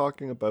 They were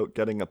talking about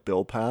getting a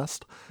bill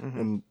passed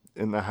in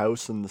the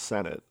House and the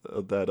Senate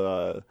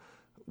that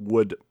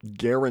would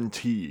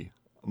guarantee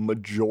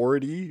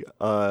majority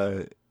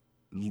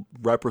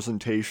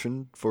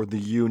representation for the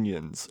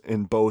unions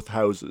in both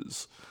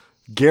houses.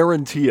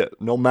 Guarantee it,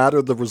 no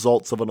matter the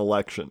results of an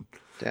election.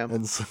 Damn.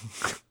 And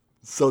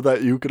so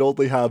that you could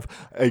only have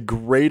a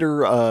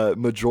greater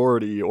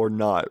majority or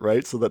not,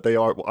 right? So that they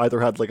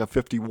either had like a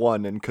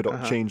 51 and could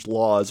change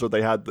laws, or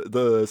they had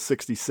the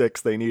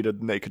 66 they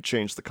needed and they could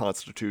change the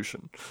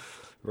Constitution,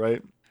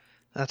 right?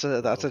 That's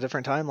a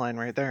different timeline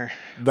right there.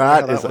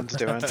 That is a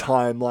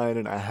timeline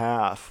and a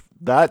half.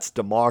 That's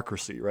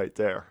democracy right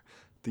there.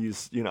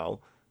 These,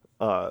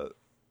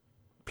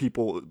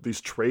 people,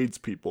 these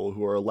tradespeople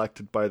who are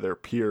elected by their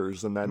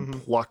peers and then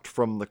plucked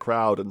from the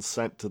crowd and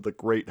sent to the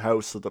great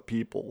house of the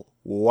people.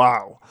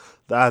 Wow,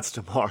 that's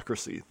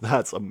democracy.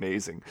 That's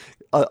amazing.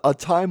 A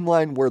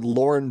timeline where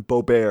Lauren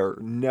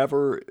Boebert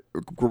never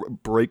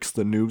breaks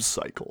the news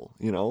cycle,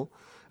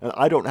 And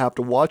I don't have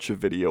to watch a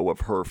video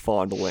of her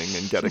fondling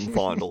and getting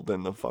fondled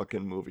in the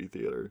fucking movie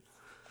theater.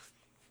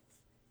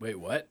 Wait,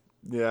 what?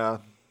 Yeah.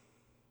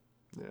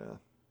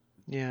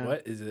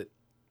 What is it?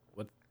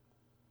 What?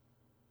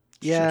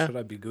 Yeah. Should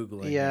I be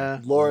Googling? Yeah.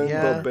 Lauren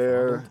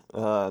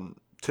Boebert,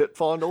 tit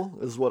fondle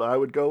is what I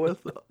would go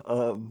with.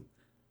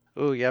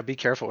 Oh yeah, be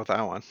careful with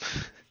that one.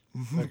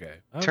 Okay.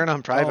 Turn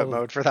on private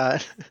mode for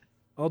that.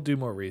 I'll do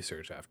more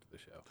research after the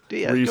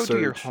show. Go do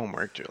your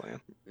homework, Julian.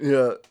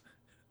 Yeah.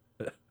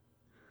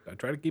 I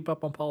try to keep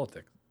up on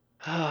politics.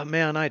 Oh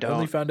man, I don't. I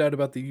only found out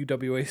about the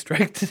UWA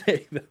strike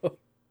today, though.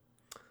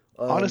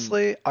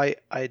 Honestly, I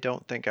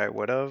don't think I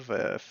would have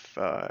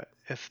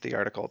if the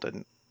article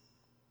didn't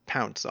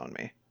pounce on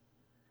me.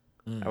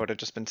 I would have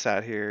just been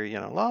sat here,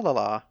 la la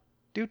la,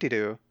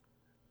 doo-dee-doo.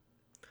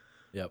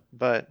 Yep.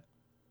 But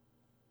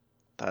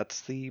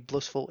that's the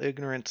blissful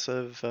ignorance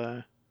of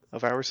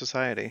our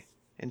society,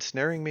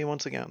 ensnaring me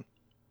once again.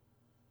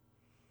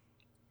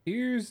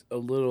 Here's a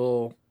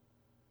little,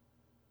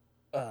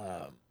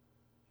 I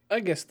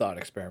guess, thought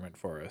experiment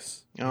for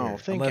us. Oh, here.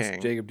 thinking.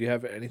 Unless, Jacob, do you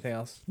have anything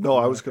else? No,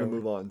 I was going to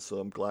move on, so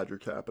I'm glad you're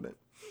capping it.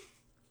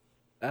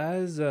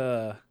 As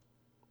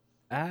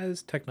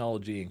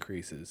technology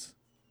increases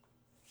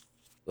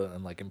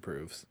and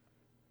improves,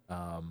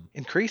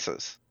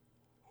 increases.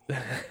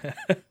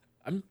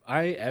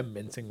 I am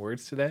mincing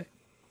words today.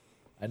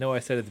 I know I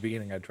said at the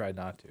beginning I tried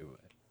not to.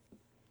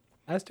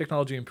 as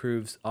technology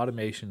improves,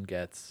 automation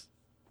gets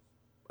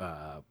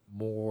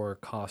more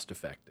cost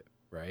effective,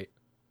 right?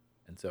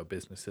 And so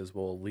businesses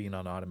will lean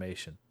on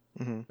automation.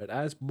 Mm-hmm. But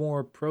as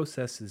more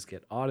processes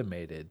get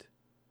automated,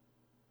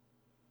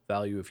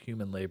 value of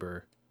human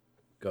labor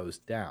goes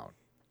down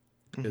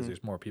because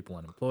there's more people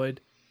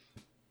unemployed.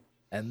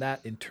 And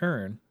that in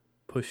turn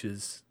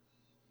pushes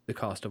the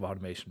cost of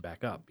automation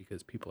back up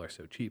because people are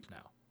so cheap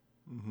now.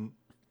 Mm-hmm.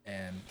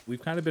 And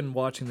we've kind of been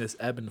watching this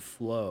ebb and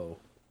flow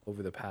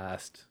over the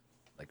past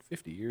like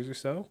 50 years or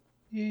so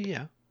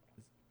Yeah.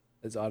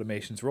 as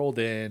automation's rolled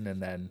in,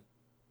 and then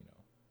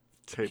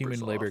Tapers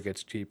human labor off.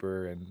 gets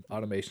cheaper and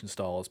automation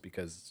stalls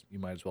because you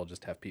might as well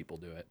just have people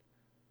do it.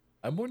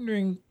 I'm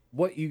wondering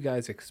what you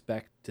guys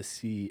expect to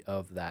see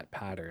of that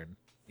pattern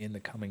in the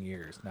coming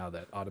years now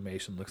that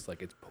automation looks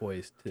like it's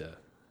poised to,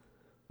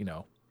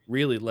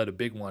 really let a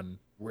big one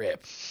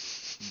rip.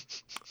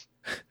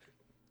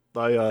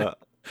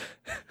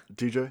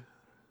 DJ?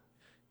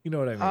 You know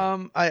what I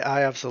mean?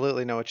 I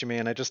absolutely know what you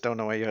mean. I just don't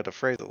know why you had to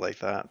phrase it like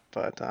that.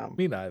 But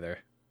Me neither.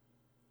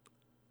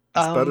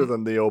 It's better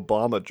than the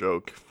Obama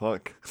joke.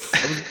 Fuck.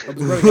 I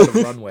was running out of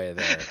runway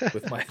there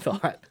with my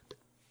thought.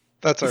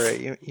 That's all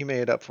right. You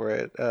made up for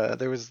it.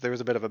 There was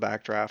a bit of a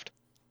backdraft.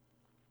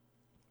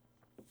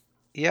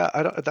 Yeah,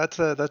 I don't. That's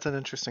an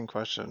interesting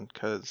question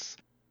because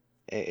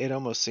it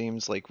almost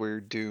seems like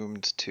we're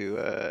doomed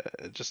to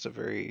just a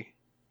very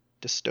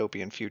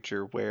dystopian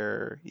future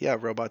where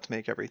robots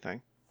make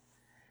everything.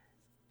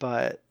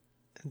 But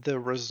the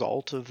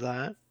result of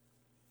that,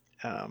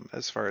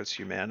 as far as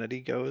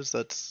humanity goes,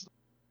 that's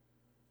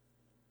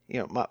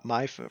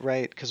my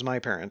right, because my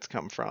parents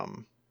come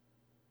from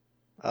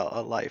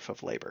a life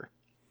of labor.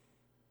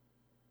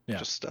 Yeah.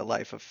 Just a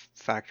life of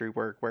factory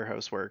work,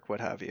 warehouse work, what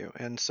have you.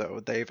 And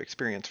so they've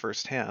experienced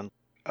firsthand,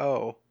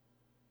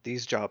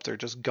 these jobs are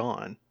just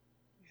gone.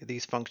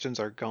 These functions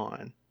are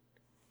gone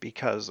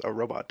because a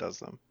robot does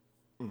them.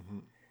 Mm-hmm.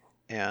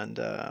 And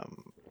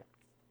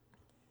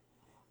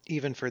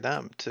even for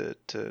them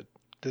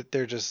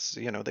they're just,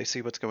 they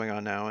see what's going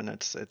on now, and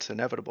it's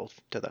inevitable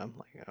to them.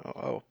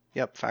 Like,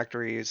 yep,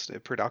 factories,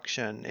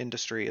 production,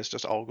 industry is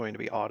just all going to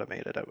be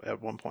automated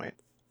at one point.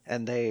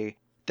 And they're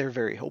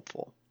very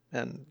hopeful.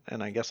 And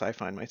I guess I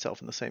find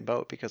myself in the same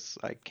boat because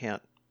I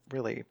can't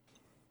really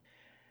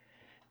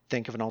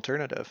think of an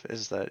alternative.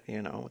 Is that,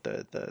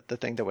 the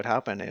thing that would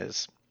happen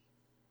is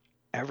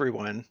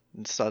everyone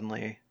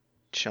suddenly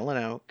chilling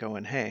out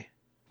going, hey,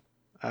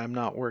 I'm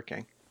not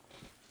working.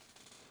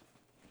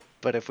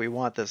 But if we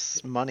want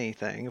this money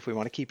thing, if we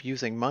want to keep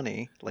using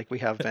money like we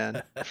have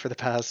been for the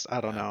past, I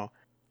don't know,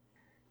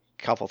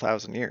 couple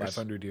thousand years.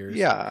 500 years.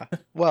 Yeah.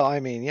 Well, I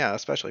mean, yeah,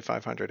 especially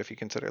 500 if you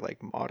consider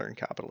like modern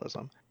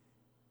capitalism.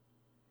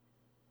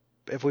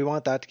 If we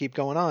want that to keep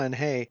going on,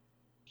 hey,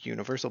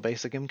 universal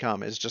basic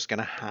income is just going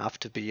to have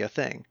to be a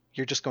thing.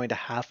 You're just going to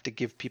have to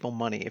give people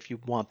money if you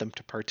want them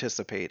to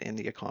participate in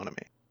the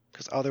economy.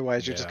 Because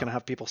otherwise you're just going to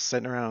have people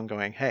sitting around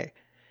going, hey,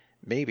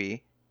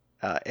 maybe,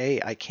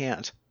 I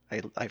can't.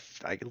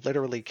 I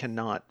literally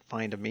cannot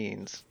find a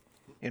means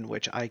in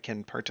which I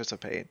can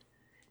participate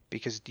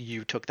because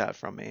you took that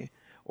from me.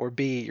 Or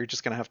B, you're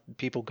just going to have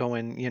people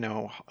going,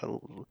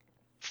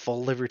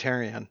 full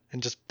libertarian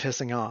and just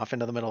pissing off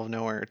into the middle of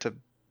nowhere to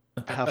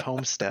have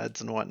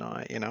homesteads and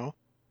whatnot,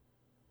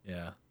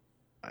 Yeah.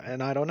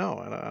 And I don't know.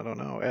 I don't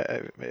know.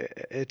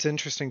 It's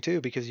interesting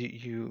too because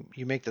you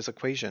make this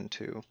equation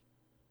to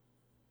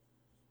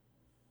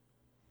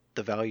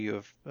the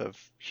value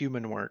of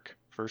human work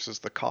versus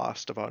the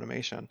cost of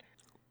automation.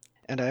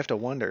 And I have to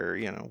wonder,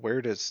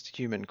 where does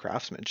human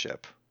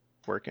craftsmanship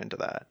work into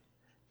that?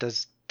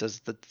 Does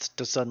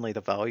suddenly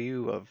the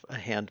value of a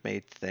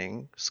handmade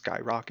thing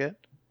skyrocket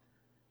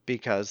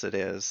because it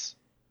is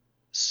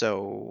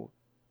so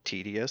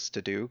tedious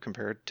to do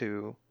compared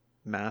to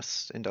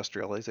mass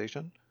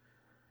industrialization?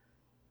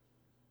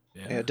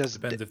 Yeah, it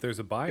depends if there's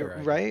a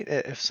buyer, right?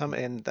 If some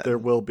there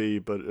will be,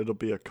 but it'll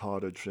be a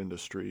cottage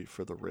industry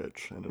for the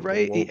rich, and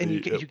right.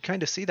 And you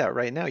kind of see that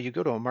right now. You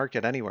go to a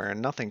market anywhere,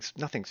 and nothing's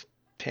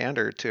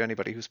pandered to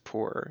anybody who's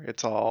poor.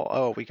 It's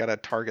all, we gotta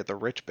target the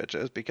rich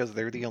bitches because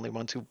they're the only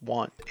ones who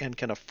want and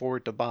can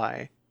afford to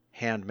buy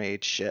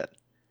handmade shit.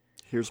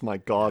 Here's my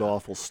god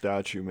awful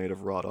statue made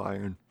of wrought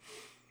iron.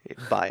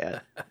 Buy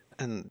it,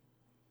 and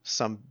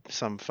some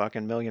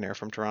fucking millionaire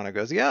from Toronto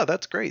goes, yeah,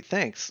 that's great,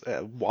 thanks.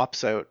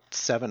 Whops out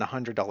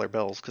 $700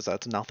 bills because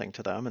that's nothing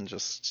to them, and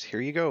just, here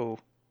you go,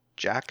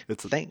 Jack.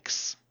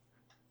 Thanks.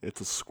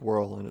 It's a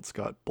squirrel and it's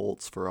got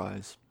bolts for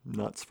eyes,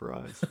 nuts for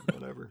eyes,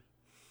 whatever.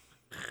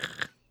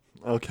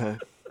 Okay.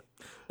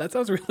 That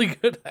sounds really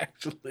good,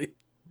 actually.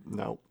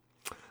 No.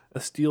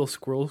 A steel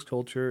squirrel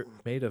sculpture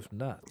made of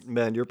nuts.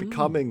 Man, you're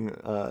becoming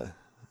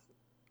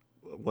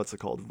what's it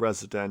called?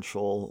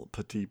 Residential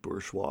petit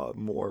bourgeois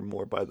more and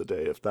more by the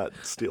day if that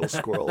steel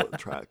squirrel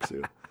attracts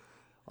you.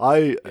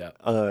 I,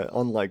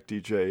 unlike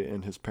DJ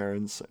and his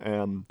parents,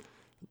 am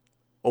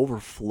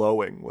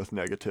overflowing with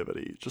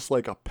negativity, just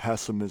like a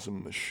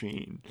pessimism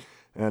machine.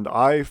 And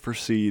I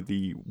foresee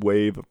the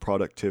wave of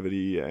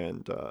productivity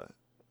and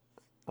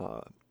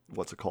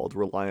what's it called,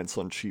 reliance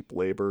on cheap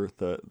labor,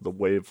 the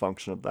wave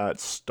function of that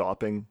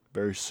stopping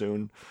very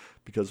soon,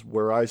 because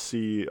where I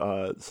see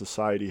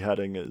society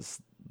heading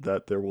is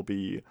that there will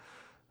be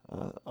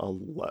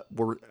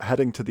we're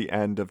heading to the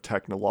end of the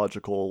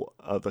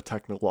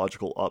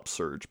technological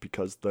upsurge,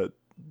 because the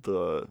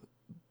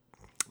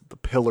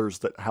pillars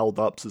that held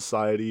up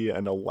society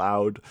and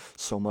allowed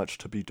so much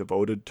to be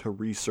devoted to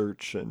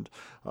research and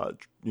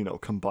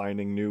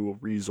combining new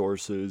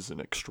resources and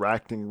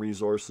extracting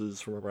resources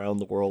from around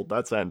the world,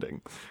 that's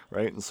ending,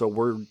 right? And so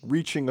we're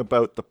reaching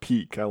about the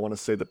peak. I want to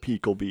say the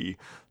peak will be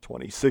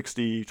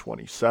 2060,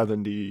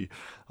 2070.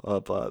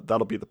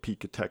 That'll be the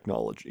peak of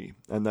technology.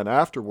 And then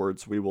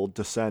afterwards, we will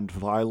descend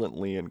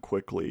violently and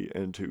quickly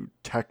into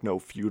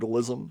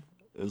techno-feudalism,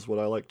 is what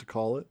I like to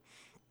call it.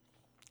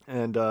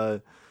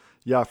 And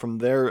from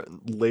there,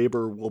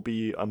 labor will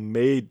be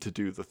made to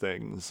do the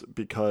things,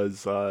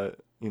 because the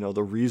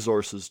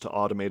resources to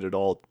automate it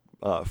all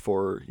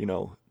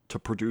to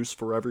produce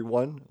for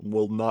everyone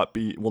will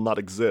not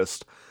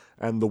exist,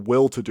 and the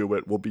will to do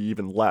it will be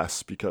even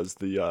less, because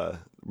the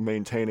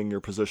maintaining your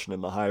position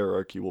in the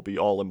hierarchy will be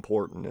all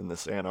important in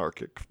this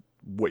anarchic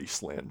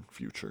wasteland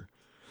future.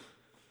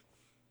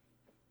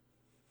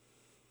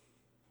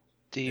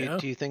 Do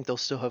you think they'll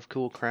still have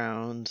cool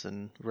crowns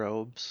and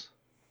robes?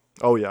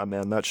 Oh yeah,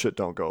 man, that shit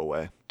don't go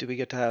away. Do we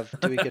get to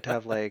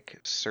have like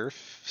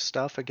surf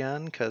stuff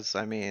again? Because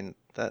I mean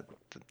that's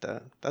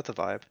a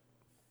vibe.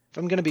 If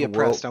I'm gonna be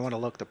oppressed, I want to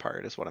look the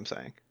part. Is what I'm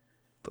saying.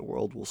 The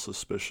world will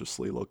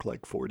suspiciously look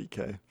like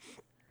 40K.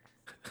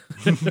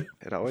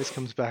 It always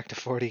comes back to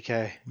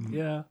 40K.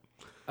 Yeah,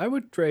 I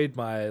would trade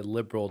my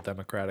liberal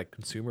democratic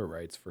consumer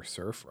rights for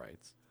surf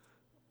rights.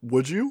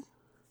 Would you?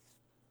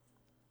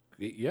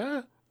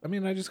 Yeah. I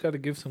mean, I just got to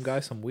give some guy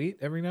some wheat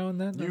every now and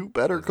then. You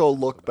better go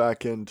look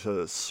back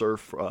into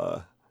surf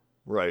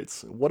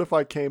rights. What if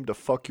I came to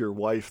fuck your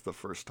wife the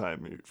first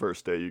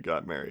day you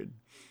got married?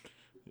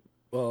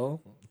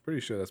 Well, I'm pretty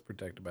sure that's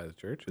protected by the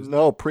church, isn't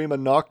No, prima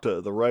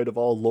nocta, the right of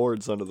all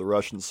lords under the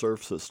Russian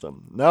serf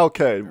system. Now,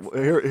 okay,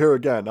 here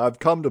again. I've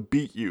come to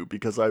beat you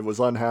because I was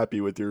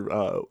unhappy with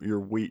your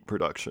wheat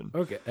production.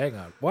 Okay, hang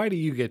on. Why do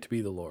you get to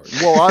be the lord?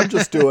 Well, I'm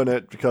just doing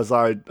it because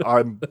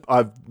I'm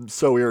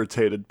so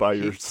irritated by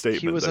your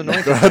statement. He was that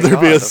anointed you'd by rather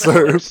God, be a of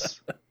serf.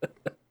 course.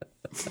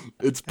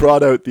 It's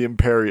brought out the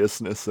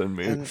imperiousness in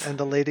me. And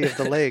the Lady of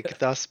the Lake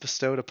thus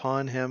bestowed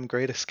upon him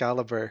great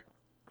Excalibur.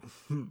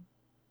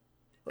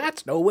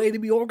 That's no way to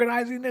be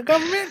organizing the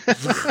government.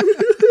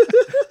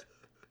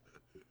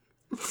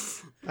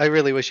 I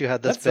really wish you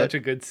had this That's such a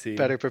good scene.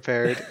 better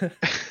prepared.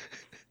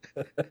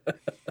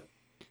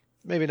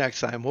 Maybe next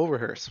time we'll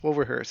rehearse. We'll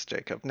rehearse,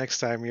 Jacob. Next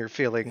time you're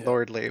feeling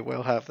lordly,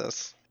 we'll have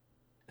this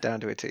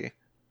down to a T.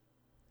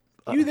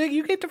 You think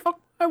you get to fuck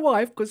my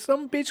wife because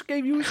some bitch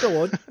gave you a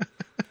sword?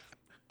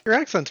 Your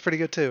accent's pretty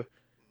good too.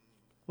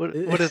 What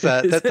is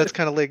that? That's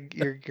kind of like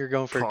you're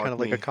going for kind of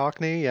like a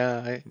Cockney.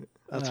 Yeah,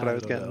 that's what I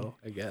was getting. Know,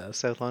 I guess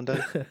South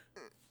London.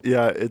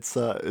 Yeah, it's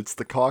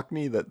the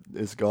Cockney that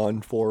is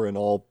gone for in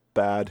all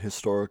bad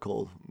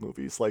historical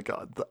movies. Like,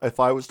 if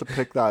I was to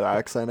pick that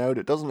accent out,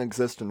 it doesn't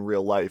exist in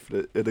real life.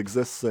 It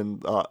exists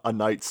in A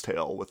Knight's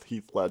Tale with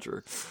Heath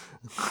Ledger.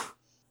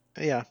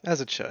 Yeah,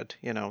 as it should.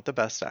 The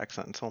best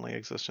accents only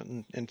exist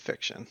in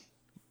fiction.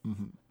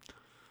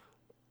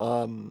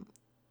 Mm-hmm.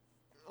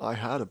 I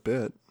had a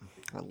bit.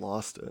 I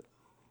lost it.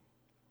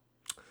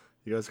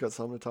 You guys got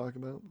something to talk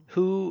about?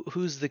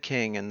 Who's the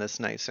king in this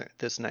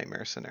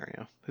nightmare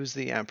scenario? Who's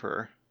the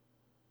emperor?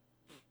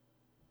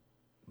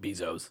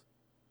 Bezos.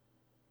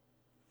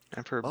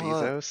 Emperor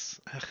Bezos?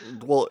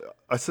 Well,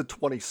 I said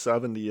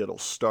 2070 it'll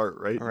start,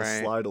 right? Right. The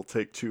slide will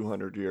take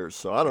 200 years.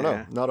 So I don't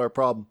know. Not our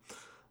problem.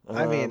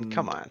 I mean,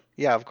 come on.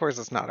 Yeah, of course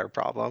it's not our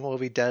problem. We'll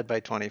be dead by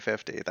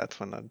 2050. That's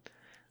when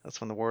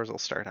the wars will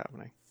start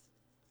happening.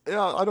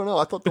 Yeah, I don't know.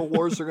 I thought the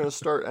wars are going to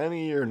start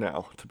any year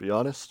now, to be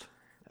honest.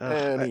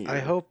 I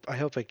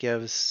hope it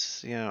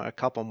gives a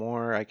couple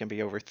more. I can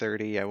be over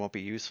 30. I won't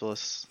be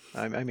useless.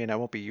 I mean, I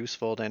won't be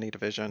useful to any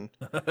division.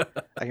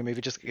 I can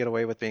maybe just get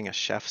away with being a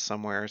chef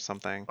somewhere or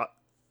something.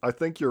 I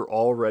think you're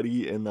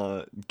already in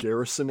the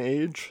garrison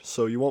age,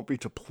 so you won't be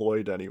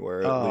deployed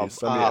anywhere at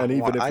least. I mean, and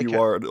even if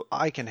you are,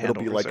 I can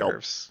handle it'll be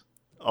reserves.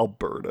 Like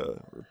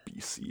Alberta or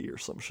BC or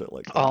some shit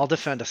like that. I'll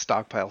defend a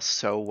stockpile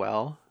so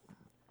well.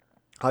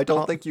 I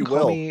don't think you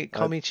will.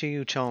 Call me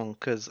Chiyu Chong,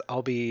 because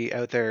I'll be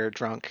out there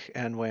drunk,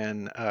 and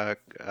when Cao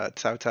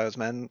Cao's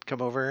men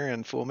come over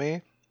and fool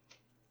me,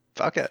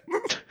 fuck it.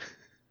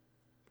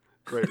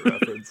 Great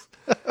reference.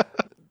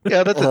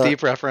 Yeah, that's a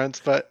deep reference,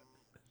 but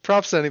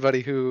props to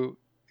anybody who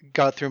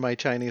got through my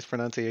Chinese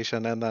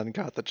pronunciation and then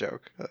got the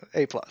joke.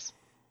 A+.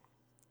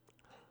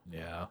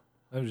 Yeah,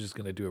 I was just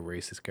gonna do a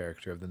racist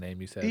character of the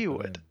name you said. You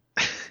would.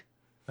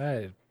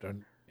 I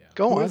don't.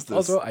 Go on.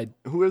 Also,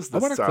 who is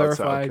this Cao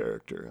clarify...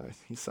 character?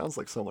 He sounds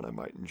like someone I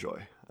might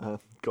enjoy.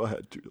 Go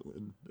ahead,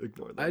 Julian.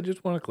 Ignore that. I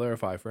just want to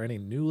clarify for any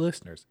new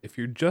listeners, if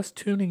you're just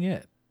tuning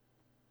in,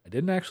 I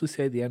didn't actually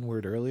say the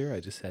N-word earlier.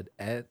 I just said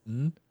N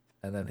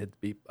and then hit the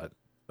beep button.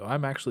 So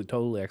I'm actually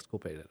totally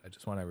exculpated. I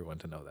just want everyone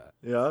to know that.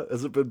 Yeah,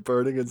 has it been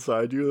burning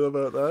inside you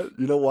about that?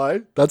 You know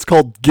why? That's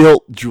called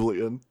guilt,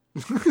 Julian.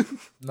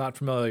 Not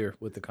familiar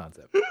with the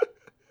concept.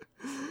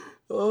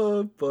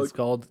 Oh, fuck. It's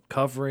called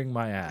covering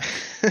my ass.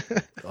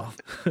 It's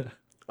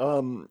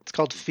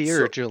called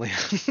fear, Julian.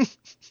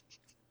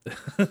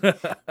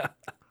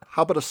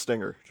 How about a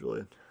stinger,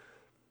 Julian?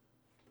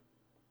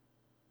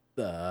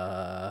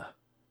 Yeah.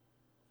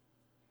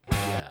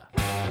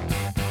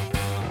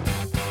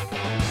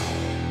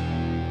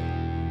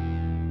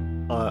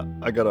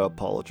 I gotta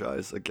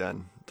apologize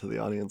again to the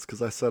audience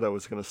because I said I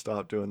was gonna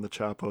stop doing the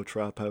Chapo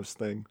Trap House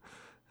thing,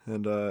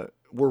 and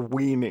we're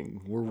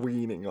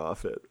weaning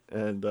off it,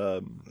 and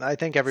I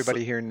think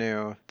everybody here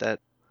knew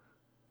that.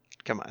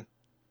 Come on.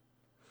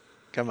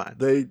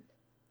 They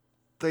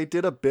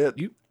did a bit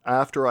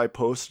after I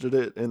posted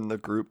it in the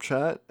group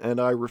chat,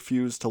 and I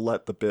refused to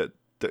let the bit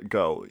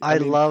go. I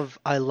love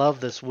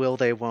this will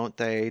they won't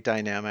they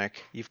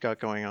dynamic you've got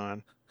going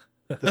on.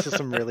 This is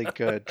some really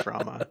good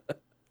drama.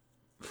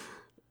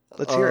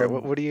 Let's hear it.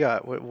 What do you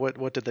got?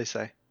 What did they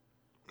say?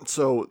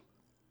 So,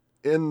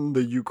 in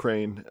the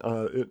Ukraine,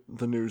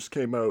 the news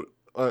came out.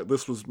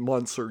 This was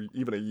months or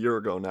even a year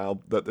ago now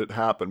that it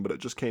happened, but it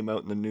just came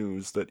out in the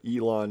news that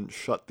Elon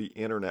shut the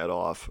internet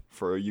off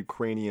for a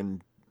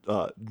Ukrainian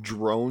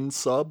drone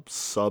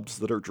subs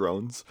that are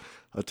drones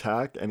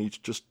attack, and he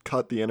just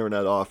cut the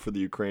internet off for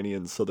the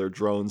Ukrainians so their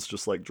drones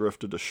just like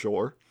drifted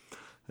ashore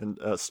and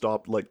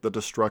stopped like the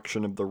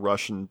destruction of the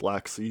Russian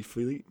Black Sea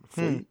fleet.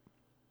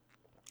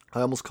 I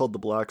almost called the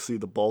Black Sea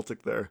the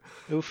Baltic there.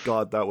 Oof.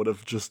 God, that would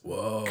have just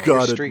gutted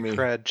Your street me.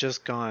 cred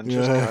just gone,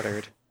 just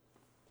guttered.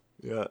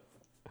 Yeah.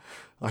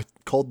 I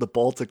called the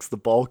Baltics the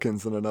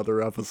Balkans in another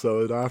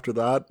episode. After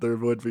that, there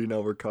would be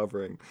no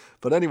recovering.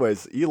 But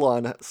anyways,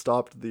 Elon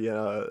stopped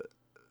the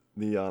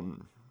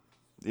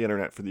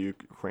internet for the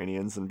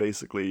Ukrainians, and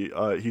basically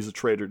he's a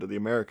traitor to the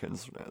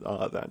Americans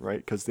then, right?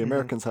 Because the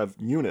Americans have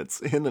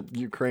units in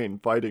Ukraine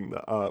fighting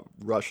the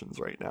Russians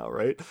right now,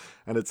 right?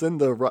 And it's in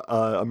the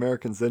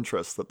Americans'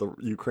 interest that the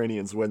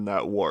Ukrainians win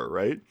that war,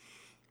 right?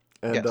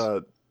 And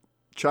Yes.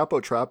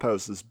 Chapo Trap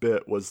House's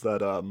bit was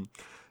that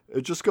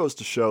it just goes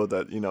to show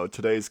that, you know,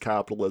 today's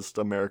capitalist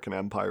American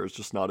empire is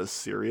just not as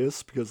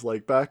serious, because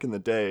like back in the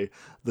day,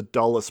 the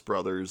Dulles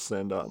brothers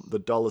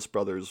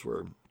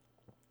were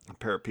a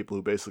pair of people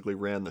who basically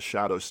ran the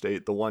shadow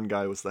state. The one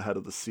guy was the head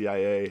of the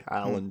CIA,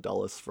 Alan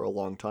Dulles, for a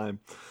long time.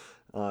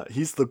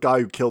 He's the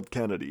guy who killed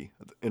Kennedy,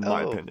 in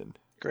my opinion.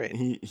 Great.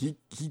 He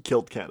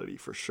killed Kennedy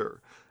for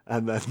sure.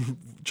 And then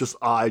just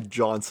eyed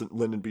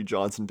Lyndon B.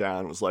 Johnson down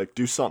and was like,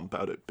 do something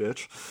about it,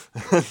 bitch.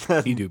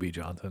 He do be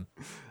Johnson.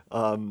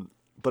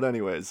 But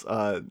anyways,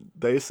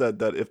 they said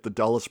that if the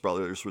Dulles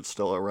brothers were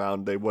still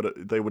around, they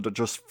would have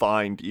just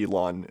fined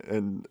Elon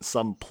in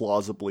some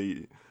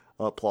plausible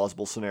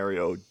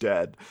scenario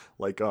dead,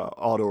 like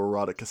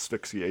autoerotic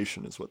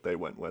asphyxiation is what they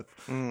went with.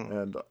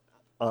 And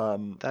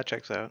That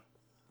checks out.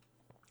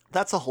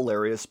 that's a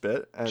hilarious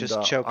bit. And Just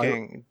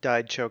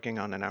died choking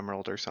on an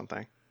emerald or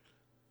something.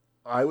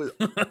 I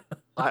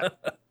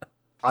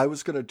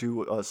was gonna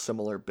do a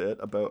similar bit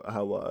about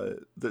how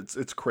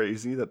it's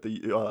crazy that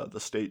the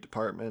State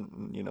Department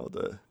and, you know,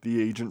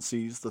 the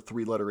agencies, the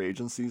 3-letter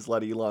agencies,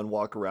 let Elon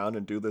walk around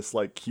and do this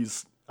like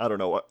he's, I don't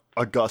know,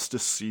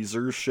 Augustus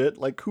Caesar shit.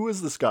 Like, who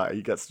is this guy?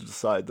 He gets to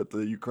decide that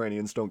the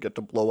Ukrainians don't get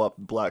to blow up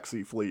the Black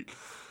Sea Fleet,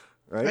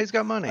 right? He's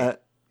got money.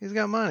 He's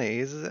got money.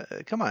 He's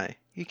come on,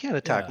 you can't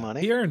attack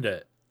money. He earned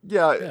it.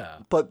 Yeah,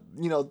 but,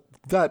 you know,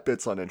 that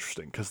bit's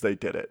uninteresting because they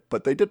did it.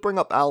 But they did bring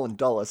up Alan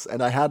Dulles,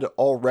 and I had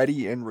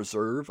already in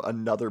reserve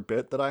another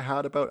bit that I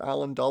had about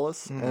Alan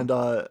Dulles. And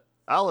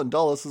Alan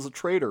Dulles is a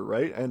traitor,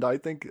 right? And I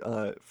think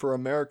for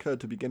America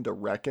to begin to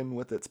reckon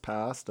with its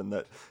past and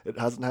that it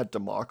hasn't had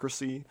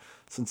democracy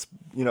since,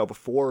 you know,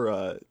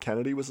 before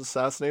Kennedy was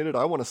assassinated,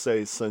 I want to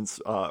say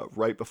since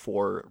right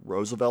before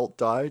Roosevelt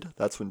died,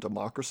 that's when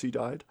democracy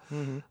died.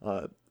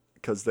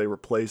 Because they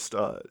replaced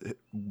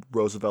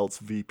Roosevelt's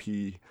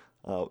VP,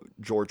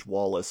 George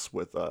Wallace,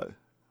 with...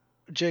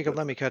 Jacob,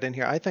 let me cut in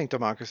here. I think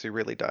democracy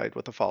really died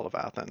with the fall of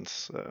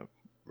Athens.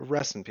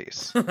 Rest in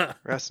peace.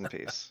 Rest in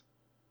peace.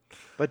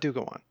 But do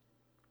go on.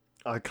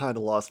 I kind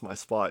of lost my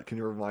spot. Can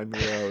you remind me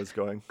where I was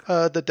going?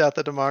 The death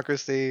of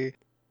democracy.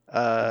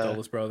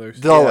 Dulles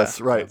brothers.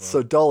 Dulles, right.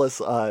 So Dulles,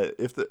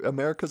 if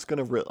America's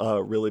going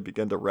to really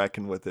begin to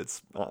reckon with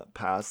its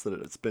past, that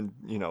it's been,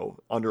 you know,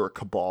 under a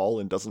cabal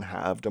and doesn't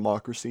have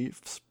democracy,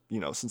 you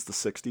know, since the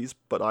 60s,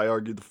 but I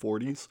argue the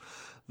 40s,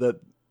 that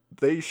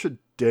they should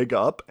dig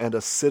up and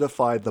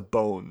acidify the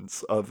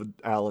bones of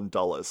Alan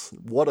Dulles.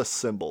 What a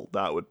symbol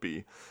that would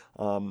be.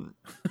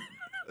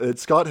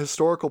 It's got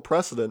historical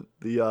precedent.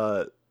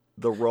 The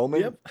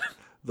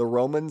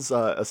Romans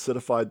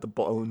acidified the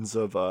bones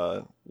of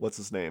what's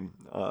his name?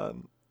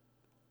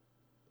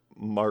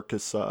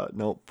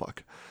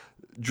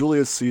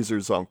 Julius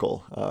Caesar's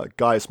uncle,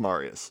 Gaius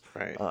Marius.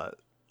 Right.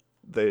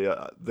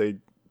 They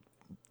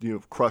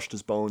crushed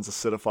his bones,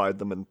 acidified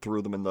them, and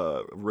threw them in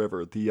the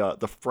river.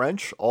 The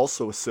French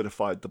also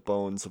acidified the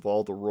bones of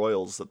all the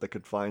royals that they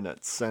could find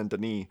at Saint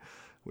Denis,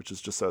 which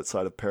is just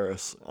outside of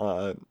Paris,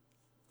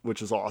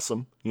 which is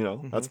awesome. You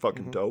know, that's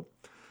fucking dope.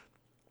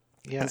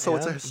 Yeah, and so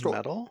it's a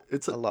metal.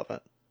 I love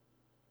it.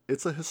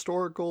 It's a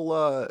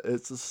historical,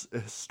 it's a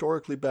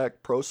historically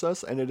backed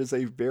process, and it is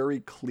a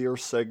very clear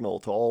signal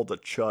to all the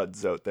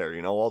chuds out there,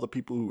 you know, all the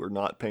people who are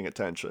not paying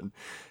attention.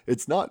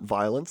 It's not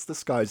violence.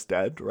 This guy's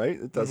dead,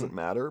 right? It doesn't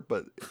matter,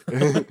 but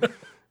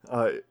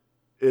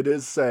it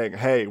is saying,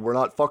 hey, we're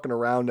not fucking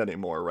around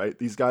anymore, right?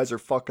 These guys are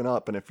fucking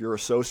up, and if you're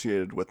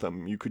associated with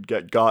them, you could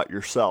get got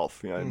yourself.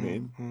 You know what I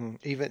mean?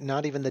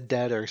 Not even the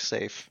dead are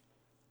safe.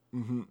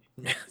 Mm-hmm.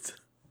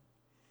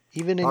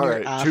 Even in all your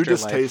right, afterlife, too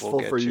distasteful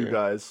we'll for get you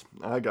guys.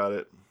 I got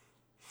it.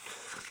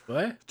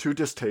 What? Too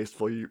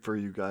distasteful for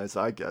you guys.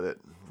 I get it.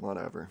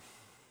 Whatever.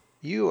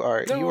 You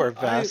are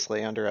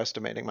vastly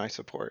underestimating my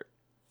support.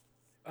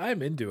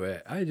 I'm into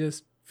it. I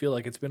just feel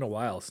like it's been a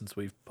while since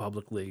we've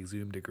publicly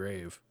exhumed a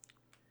grave.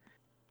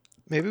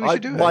 Maybe we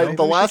should do it.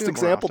 The last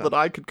example that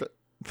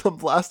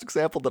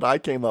I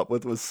came up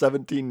with was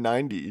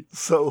 1790.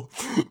 So,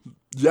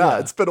 yeah,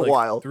 it's been a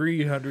while.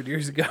 300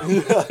 years ago.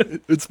 Yeah,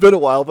 it's been a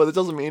while, but it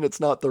doesn't mean it's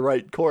not the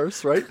right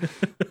course, right?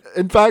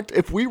 In fact,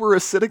 if we were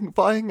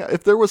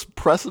if there was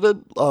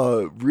precedent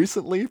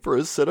recently for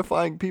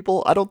acidifying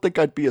people, I don't think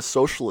I'd be a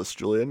socialist,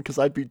 Julian, because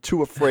I'd be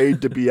too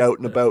afraid to be out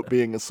and about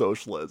being a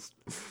socialist.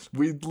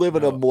 We live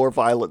in a more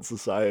violent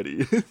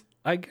society.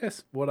 I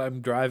guess what I'm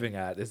driving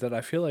at is that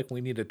I feel like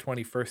we need a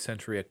 21st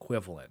century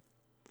equivalent.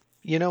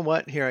 You know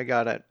what? Here, I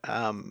got it.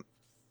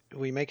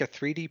 We make a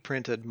 3D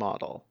printed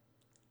model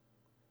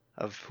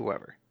of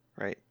whoever,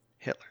 right?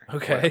 Hitler.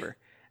 Okay. Whatever.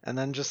 And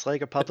then just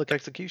like a public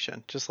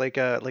execution, just like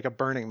a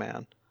Burning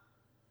Man.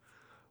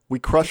 We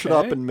crush it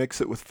up and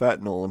mix it with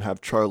fentanyl and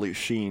have Charlie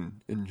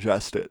Sheen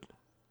ingest it.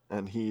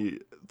 And he,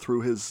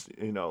 through his,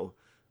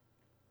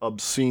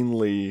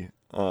 obscenely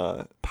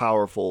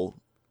powerful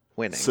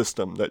winning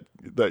system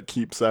that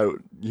keeps out,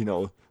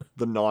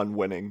 the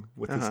non-winning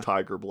with his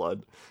tiger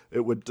blood,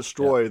 it would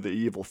destroy the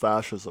evil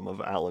fascism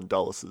of Alan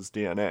Dulles'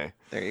 DNA.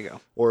 There you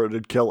go. Or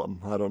it'd kill him.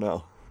 I don't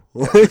know.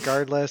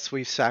 Regardless,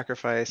 we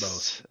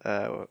sacrificed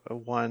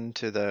one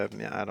to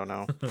the, I don't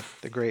know,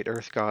 the great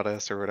earth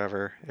goddess or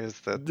whatever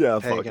is the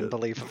pagan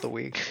belief of the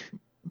week.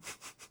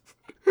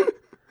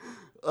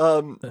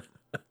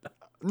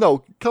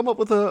 No, come up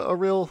with a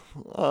real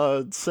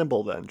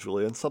symbol then,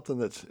 Julian. Something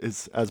that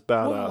is as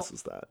badass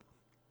as that.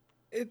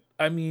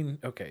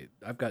 Okay,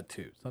 I've got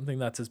two. Something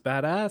that's as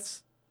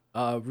badass,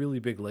 a really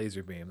big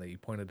laser beam that you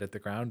pointed at the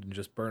ground and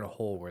just burn a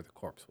hole where the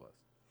corpse was.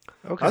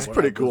 Okay. That's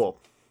pretty cool.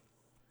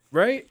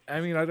 Right?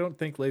 I mean, I don't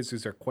think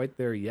lasers are quite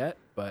there yet,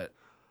 but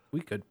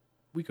we could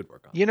work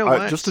on it. You know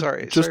what?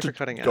 Sorry for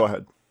cutting it. Go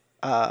ahead.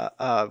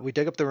 We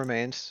dig up the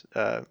remains.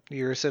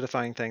 Your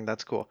acidifying thing,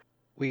 that's cool.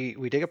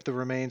 We dig up the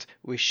remains.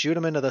 We shoot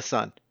them into the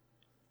sun.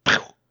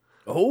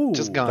 Oh,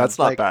 just gone. That's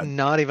not bad.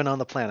 Not even on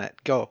the planet.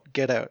 Go,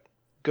 get out.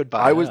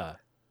 Goodbye.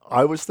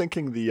 I was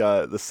thinking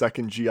the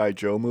second G.I.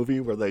 Joe movie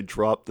where they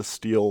drop the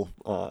steel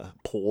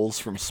poles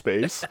from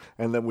space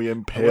and then we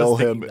impale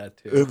him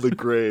in the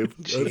grave.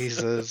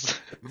 Jesus.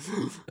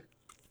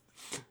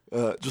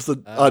 Just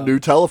a new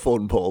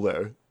telephone pole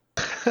there.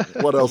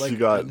 What else you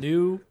got?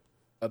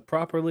 A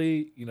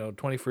properly,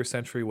 21st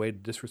century way to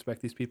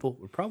disrespect these people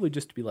would probably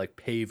just be like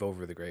pave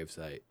over the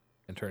gravesite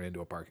and turn it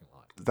into a parking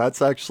lot.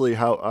 That's actually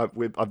how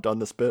I've done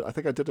this bit. I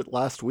think I did it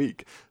last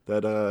week.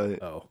 That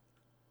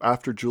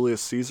after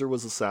Julius Caesar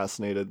was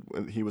assassinated,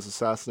 he was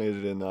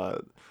assassinated in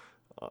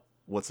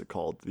what's it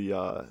called?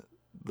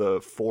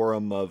 The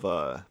forum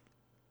of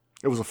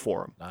it was a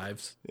forum.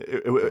 Knives.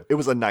 It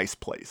was a nice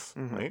place,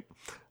 right?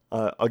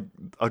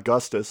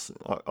 Augustus,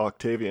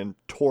 Octavian,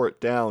 tore it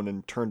down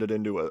and turned it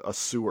into a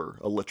sewer,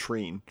 a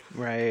latrine.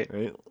 Right.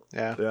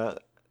 Yeah.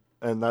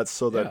 And that's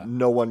so that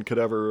no one could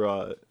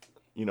ever,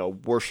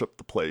 worship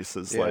the place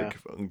as like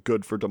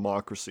good for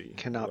democracy.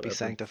 Cannot be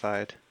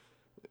sanctified.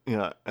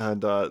 Yeah,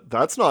 and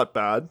that's not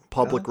bad.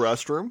 Public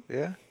restroom.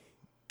 Yeah.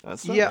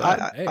 That's not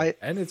bad.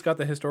 And it's got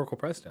the historical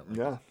precedent.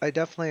 Yeah. I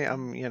definitely,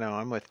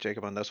 I'm with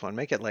Jacob on this one.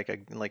 Make it like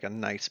a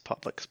nice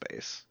public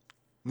space.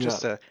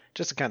 Just to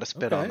kind of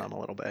spit on them a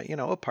little bit.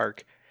 A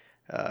park.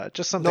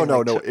 Just something.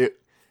 No.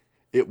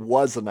 It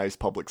was a nice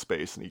public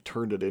space, and he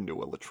turned it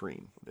into a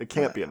latrine. It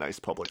can't be a nice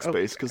public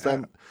space because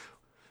then.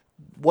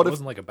 It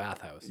wasn't like a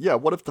bathhouse. Yeah,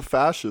 what if the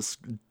fascists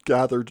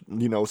gathered,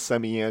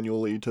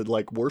 semi-annually to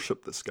like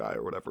worship this guy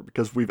or whatever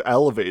because we've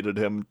elevated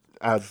him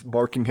as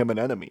marking him an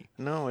enemy?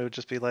 No, it would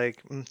just be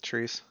like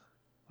trees,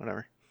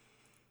 whatever.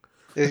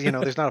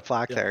 There's not a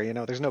plaque there.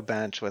 There's no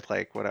bench with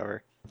like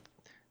whatever.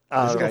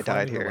 This guy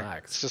died here.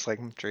 Relax. It's just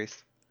like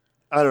trees.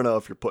 I don't know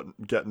if you're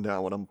getting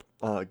down what I'm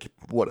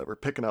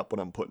picking up what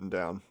I'm putting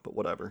down, but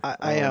whatever.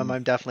 I am.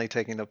 I'm definitely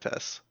taking the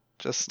piss.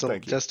 Just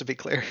to be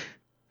clear.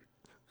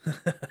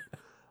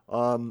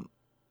 And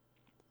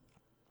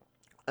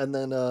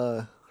then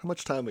how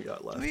much time we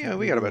got left? Yeah,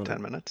 we got about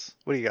 10 minutes.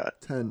 What do you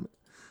got? 10.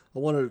 I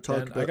wanted to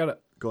talk about.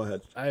 Go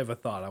ahead. I have a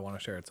thought I want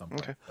to share at some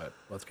point. Okay. But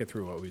let's get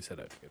through what we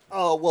said.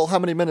 Oh well, how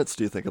many minutes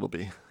do you think it'll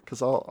be?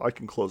 Because I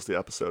can close the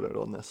episode out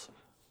on this.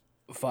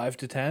 5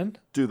 to 10.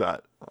 Do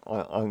that.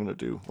 I'm gonna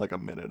do like a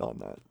minute on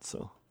that.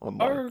 So on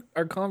my...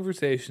 Our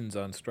conversations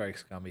on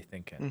strikes got me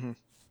thinking, Mm-hmm.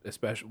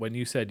 especially when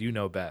you said you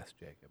know best,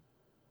 Jacob.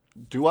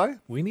 Do I?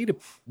 We need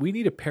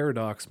a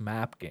paradox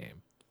map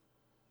game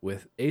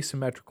with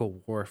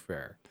asymmetrical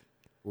warfare,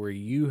 where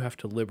you have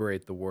to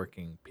liberate the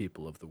working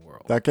people of the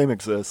world. That game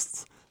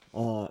exists.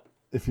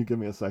 If you give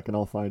me a second,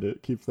 I'll find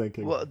it. Keep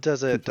thinking. Well,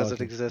 does it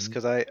talking. exist?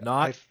 Because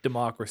Not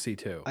Democracy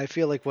 2. I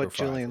feel like what or 5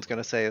 Julian's or going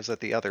to say is that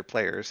the other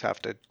players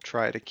have to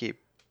try to keep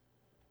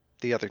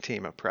the other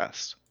team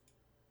oppressed.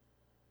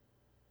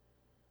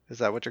 Is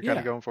that what you're kind Yeah.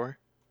 of going for?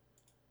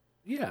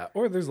 Yeah,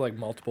 or there's like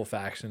multiple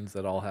factions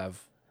that all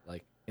have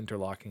like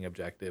interlocking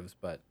objectives,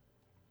 but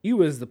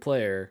you as the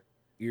player,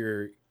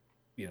 you're,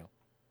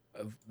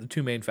 of the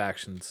two main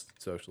factions,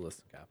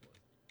 socialist and capitalist.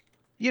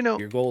 You know,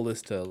 Your goal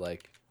is to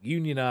like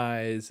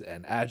unionize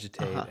and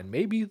agitate and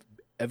maybe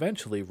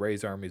eventually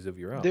raise armies of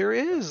your own. there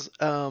is,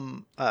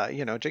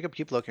 Jacob,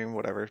 keep looking,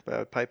 whatever.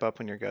 Pipe up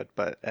when you're good.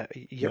 But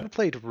you ever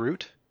played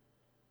Root?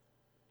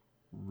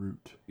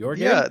 Root. Your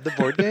game? Yeah, the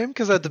board game?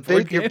 Because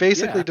you're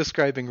basically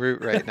describing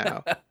Root right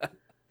now.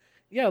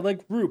 Yeah,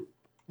 like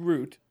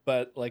Root,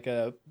 but like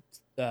a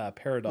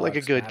paradox. Like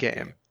a good map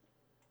game.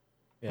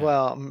 Yeah.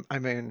 Well, I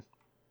mean,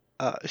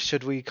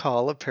 should we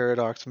call a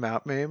Paradox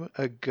map game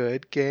a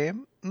good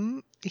game?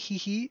 Hee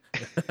hee.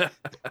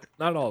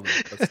 Not all of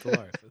them, but still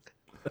ours.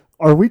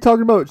 Are we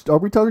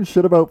talking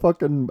shit about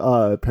fucking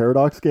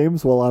Paradox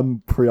games while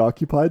I'm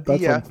preoccupied?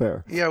 That's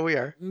unfair. Yeah, we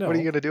are. No. What are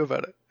you gonna do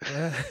about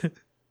it?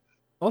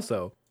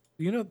 Also,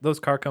 those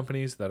car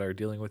companies that are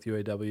dealing with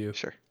UAW?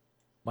 Sure.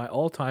 My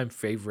all-time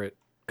favorite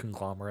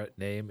conglomerate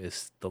name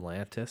is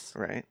Stellantis.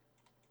 Right.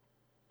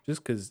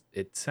 Just because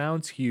it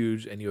sounds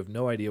huge and you have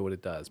no idea what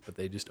it does, but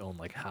they just own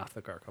like half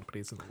the car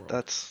companies in the world.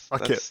 That's I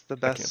the can't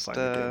best find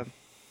the game.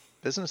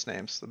 business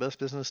names. The best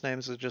business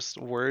names are just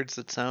words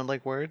that sound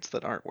like words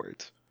that aren't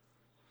words.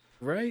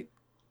 Right?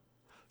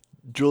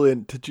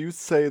 Julian, did you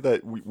say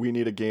that we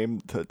need a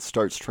game that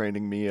starts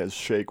training me as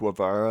Che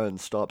Guevara and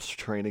stops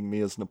training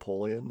me as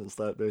Napoleon? Is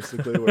that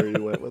basically where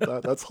you went with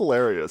that? That's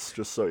hilarious,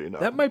 just so you know.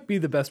 That might be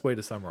the best way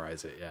to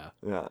summarize it, yeah.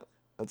 Yeah.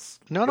 That's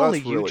Only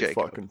you, really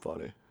Jacob. fucking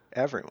funny.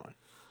 Everyone.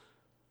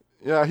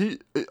 Yeah,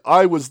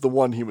 I was the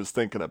one he was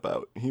thinking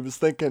about. He was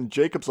thinking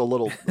Jacob's a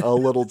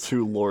little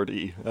too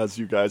lordy, as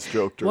you guys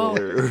joked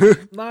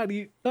earlier. not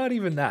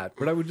even that,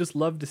 but I would just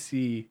love to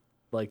see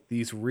like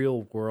these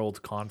real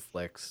world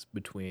conflicts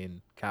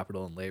between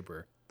capital and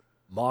labor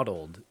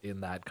modeled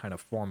in that kind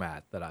of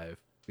format that I've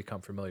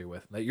become familiar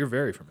with, that you're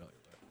very familiar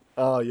with.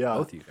 Oh yeah,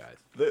 Both of you guys.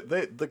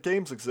 The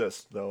games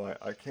exist though.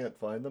 I can't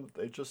find them.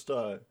 They just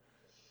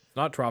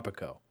Not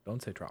Tropico.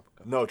 Don't say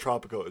Tropico. No,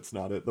 Tropico, it's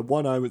not it. The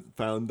one I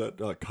found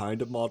that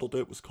kind of modeled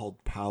it was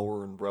called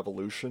Power and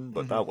Revolution,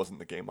 but that wasn't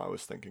the game I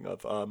was thinking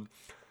of.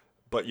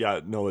 But yeah,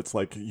 no, it's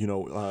like,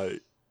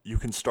 you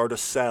can start a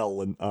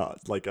cell and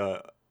like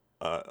a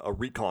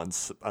recon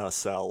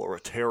cell or a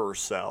terror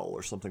cell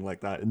or something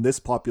like that in this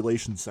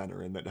population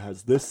center, and it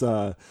has this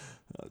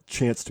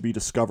chance to be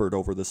discovered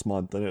over this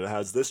month, and it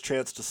has this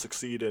chance to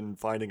succeed in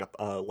finding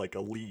a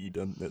lead,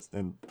 and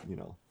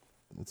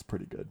it's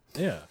pretty good.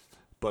 Yeah.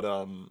 But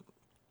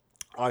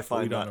I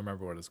find we don't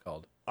remember what it's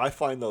called. I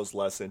find those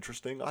less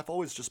interesting. I've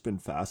always just been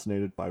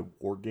fascinated by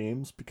war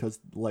games because,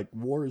 like,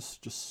 war is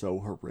just so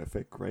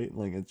horrific, right?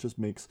 Like, it just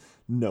makes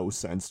no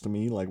sense to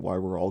me, like, why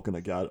we're all gonna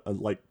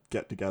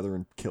get together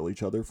and kill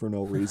each other for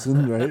no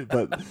reason, right?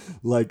 But,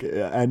 like,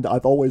 and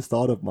I've always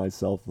thought of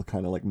myself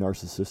kind of, like,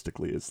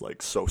 narcissistically as,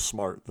 like, so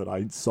smart that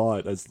I saw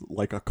it as,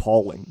 like, a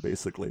calling,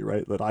 basically,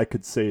 right? That I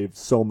could save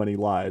so many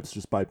lives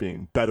just by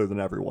being better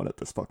than everyone at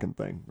this fucking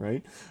thing,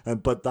 right?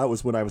 But that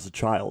was when I was a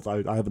child.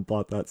 I haven't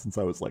thought that since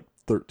I was, like,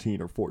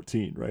 13 or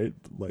 14, right?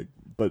 Like,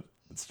 but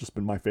it's just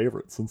been my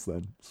favorite since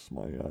then. It's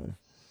my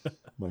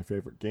my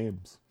favorite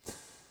games.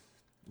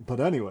 But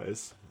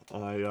anyways,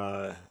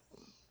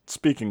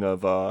 speaking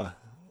of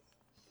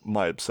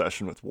my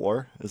obsession with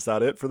war, is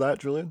that it for that,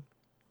 Julian?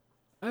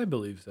 I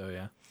believe so,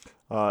 yeah.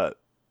 I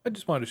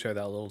just wanted to share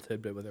that little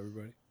tidbit with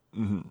everybody.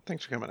 Mm-hmm.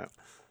 Thanks for coming out.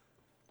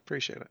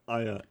 Appreciate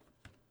it.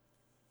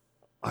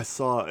 I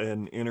saw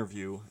an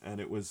interview, and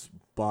it was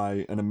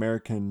by an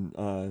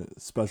American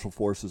Special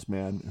Forces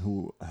man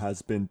who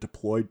has been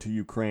deployed to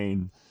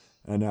Ukraine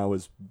and now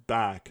is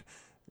back.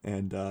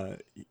 And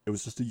it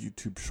was just a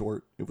YouTube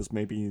short. It was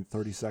maybe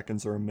 30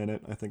 seconds or a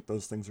minute. I think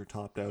those things are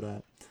topped out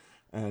at.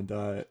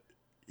 And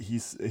he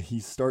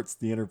starts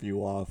the interview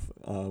off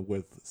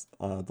with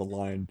the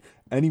line,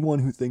 "Anyone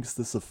who thinks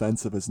this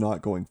offensive is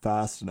not going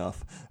fast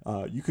enough,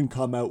 you can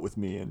come out with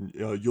me and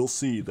you'll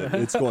see that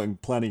it's going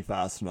plenty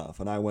fast enough."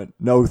 And I went,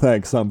 "No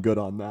thanks, I'm good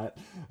on that."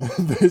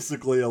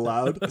 Basically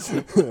aloud.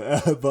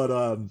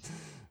 But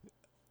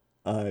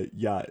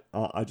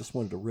I just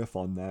wanted to riff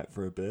on that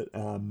for a bit.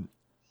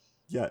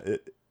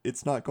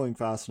 It's not going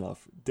fast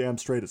enough. Damn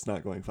straight it's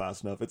not going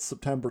fast enough. It's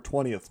September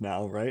 20th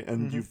now, right?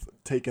 And you've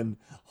taken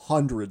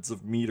hundreds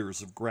of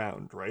meters of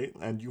ground, right?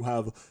 And you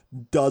have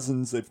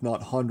dozens, if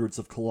not hundreds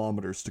of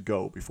kilometers to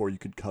go before you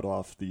could cut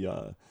off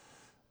the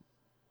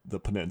the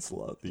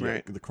peninsula,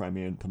 Right. the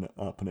Crimean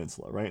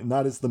Peninsula, right? And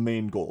that is the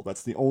main goal.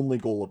 That's the only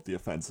goal of the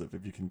offensive.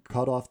 If you can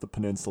cut off the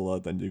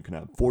peninsula, then you can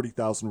have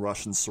 40,000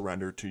 Russians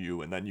surrender to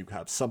you, and then you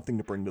have something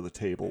to bring to the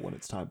table when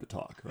it's time to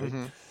talk, right?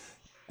 Mm-hmm.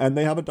 And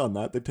they haven't done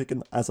that. They've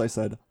taken, as I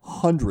said,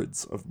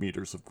 hundreds of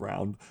meters of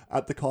ground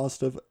at the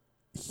cost of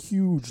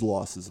huge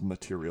losses of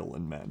material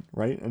and men,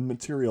 right? And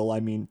material,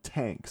 I mean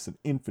tanks and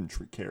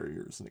infantry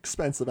carriers and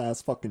expensive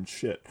ass fucking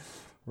shit,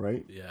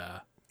 right? Yeah.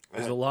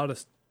 There's a lot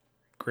of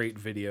great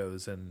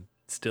videos and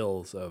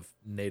stills of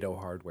NATO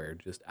hardware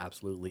just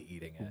absolutely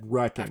eating it.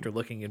 Wrecking. After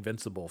looking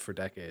invincible for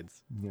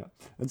decades. Yeah.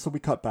 And so we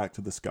cut back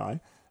to this guy,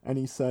 and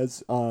he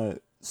says,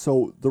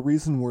 so the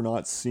reason we're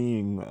not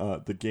seeing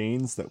the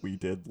gains that we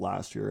did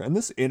last year, and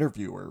this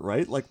interviewer,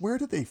 right? Like, where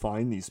did they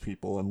find these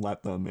people and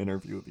let them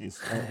interview these?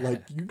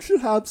 Like, you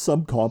should have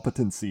some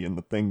competency in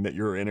the thing that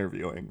you're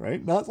interviewing,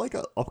 right? Not like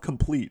a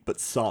complete, but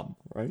some,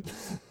 right?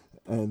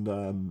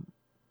 And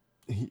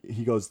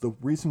he goes, the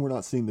reason we're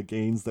not seeing the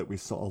gains that we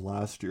saw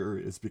last year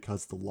is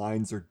because the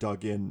lines are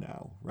dug in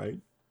now, right?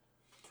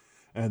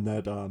 And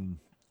that,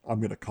 I'm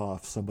going to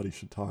cough. Somebody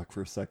should talk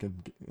for a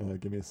second.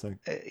 Give me a sec.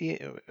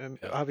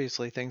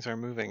 Obviously, things are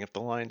moving if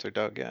the lines are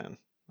dug in.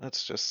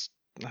 That's just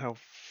how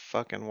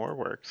fucking war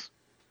works.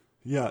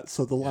 Yeah,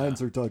 so the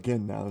lines are dug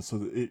in now,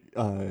 so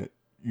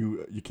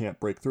you can't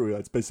break through.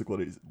 That's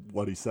basically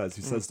what he says.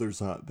 He says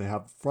they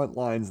have front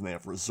lines and they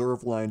have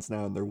reserve lines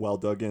now, and they're well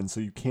dug in. So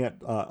you can't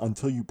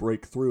until you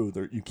break through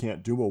there, you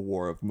can't do a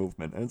war of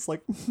movement. And it's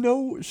like,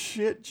 no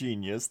shit,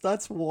 genius.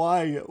 That's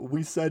why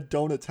we said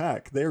don't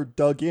attack. They're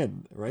dug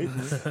in, right?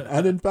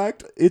 And in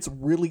fact, it's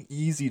really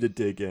easy to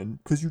dig in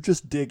because you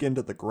just dig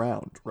into the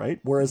ground, right?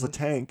 Whereas a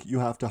tank, you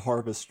have to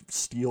harvest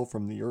steel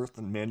from the earth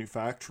and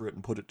manufacture it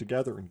and put it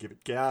together and give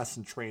it gas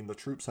and train the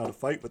troops how to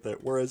fight with it.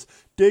 Whereas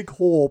dig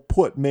hole,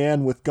 put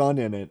man with gun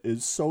in it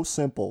is so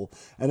simple.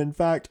 And in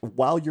fact,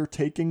 while you're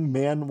taking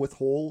man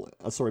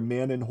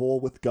in hole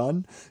with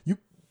gun, you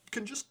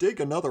can just dig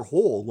another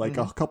hole like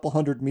a couple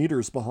hundred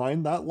meters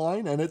behind that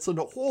line, and it's a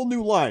whole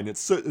new line.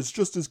 It's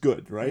just as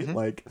good, right?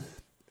 Like,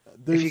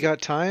 if you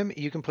got time,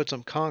 you can put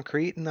some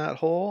concrete in that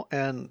hole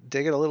and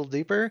dig it a little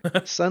deeper.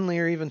 Suddenly,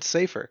 you're even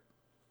safer.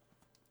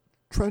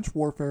 Trench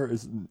warfare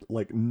is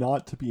like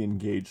not to be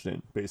engaged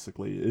in,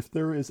 basically. If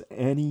there is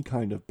any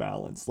kind of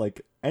balance,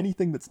 like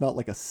anything that's not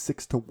like a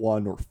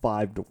 6-to-1 or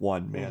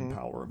 5-to-1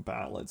 manpower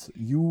imbalance,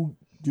 you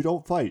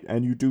don't fight,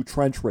 and you do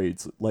trench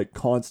raids like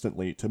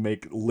constantly to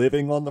make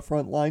living on the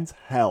front lines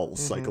hell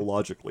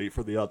psychologically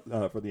for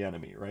the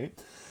enemy,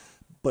 right?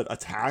 But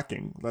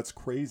attacking, that's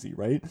crazy,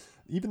 right?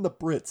 Even the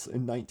Brits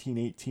in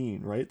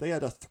 1918, right? They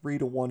had a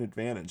 3-to-1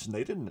 advantage, and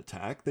they didn't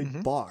attack. They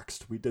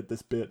boxed. We did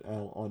this bit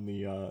on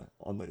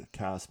the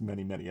cast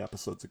many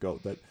episodes ago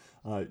that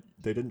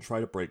they didn't try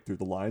to break through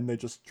the line. They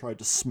just tried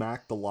to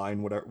smack the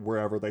line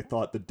wherever they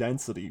thought the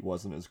density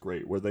wasn't as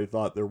great, where they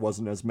thought there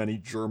wasn't as many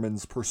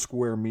Germans per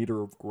square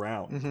meter of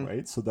ground,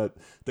 right? So that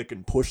they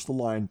can push the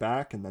line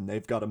back, and then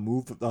they've got to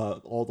move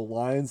all the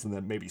lines, and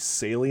then maybe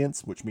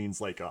salients, which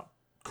means like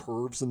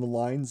curves in the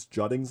lines,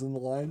 juttings in the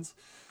lines,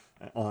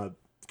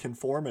 can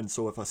form. And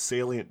so if a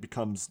salient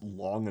becomes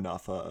long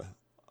enough,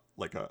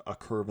 like a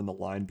curve in the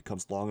line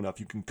becomes long enough,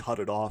 you can cut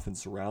it off and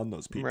surround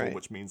those people, Right.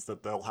 which means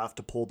that they'll have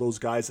to pull those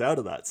guys out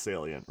of that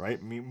salient,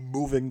 right?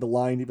 Moving the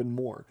line even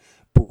more.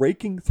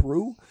 Breaking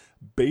through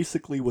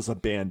basically was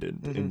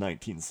abandoned in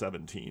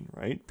 1917,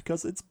 right?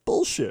 Because it's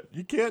bullshit.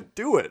 You can't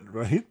do it,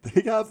 right?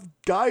 They have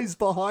guys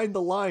behind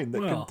the line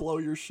that can blow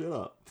your shit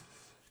up.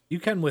 You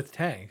can with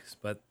tanks,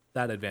 but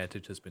that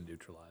advantage has been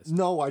neutralized.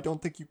 No, I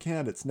don't think you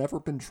can. It's never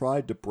been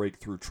tried to break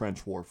through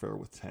trench warfare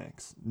with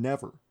tanks.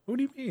 Never. What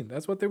do you mean?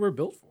 That's what they were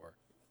built for.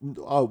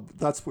 Oh,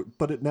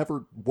 but it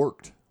never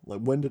worked.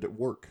 Like, when did it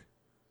work?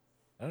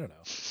 I don't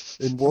know.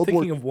 In I'm World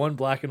War thinking of one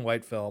black and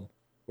white film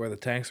where the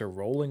tanks are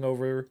rolling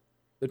over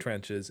the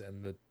trenches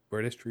and the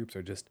British troops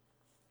are just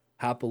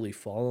happily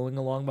following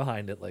along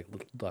behind it like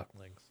little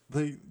ducklings.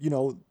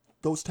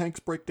 Those tanks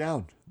break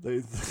down.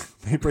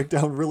 They break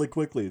down really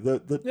quickly.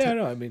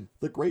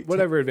 The great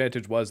whatever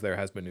advantage was there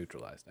has been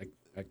neutralized.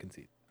 I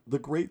concede. The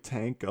great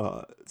tank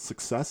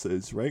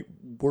successes, right,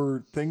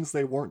 were things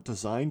they weren't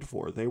designed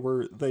for.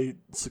 They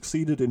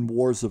succeeded in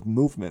wars of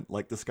movement,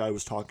 like this guy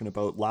was talking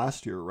about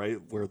last year, right,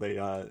 where they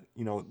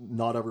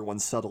not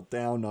everyone's settled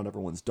down, not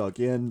everyone's dug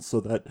in, so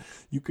that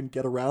you can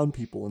get around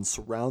people and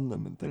surround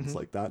them and things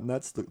like that. And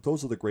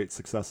those are the great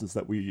successes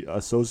that we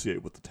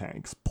associate with the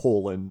tanks,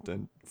 Poland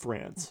and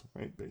France,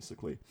 right,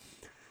 basically.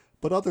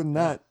 But other than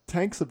that,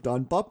 tanks have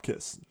done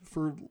bupkis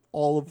for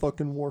all of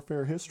fucking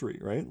warfare history,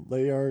 right?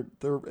 They're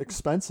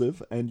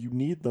expensive and you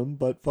need them,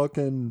 but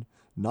fucking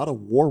not a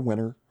war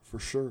winner for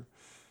sure.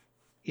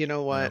 You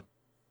know what?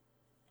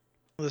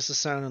 This is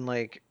sounding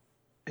like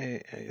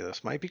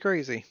this might be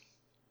crazy.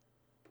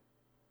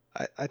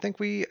 I think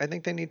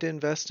they need to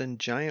invest in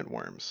giant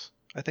worms.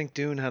 I think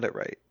Dune had it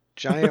right.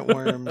 Giant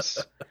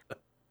worms.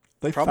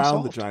 They Problem found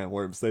solved. the giant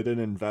worms. They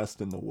didn't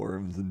invest in the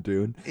worms in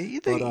Dune.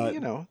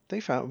 They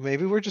found.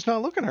 Maybe we're just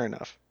not looking hard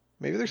enough.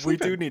 Maybe they're We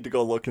sleeping. do need to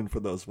go looking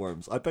for those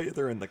worms. I bet you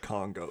they're in the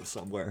Congo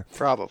somewhere.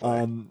 Probably.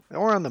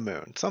 Or on the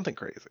moon. Something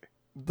crazy.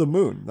 The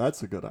moon,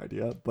 that's a good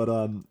idea. But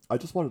I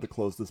just wanted to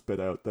close this bit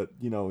out that,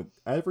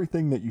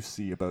 everything that you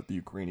see about the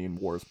Ukrainian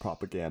war is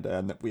propaganda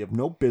and that we have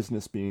no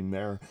business being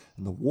there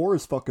and the war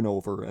is fucking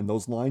over and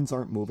those lines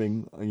aren't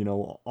moving,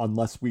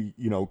 unless we,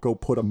 go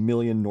put 1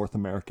 million North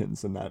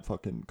Americans in that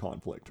fucking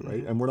conflict,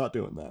 right? And we're not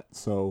doing that.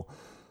 So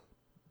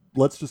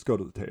let's just go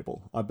to the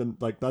table. I've been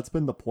that's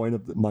been the point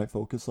of my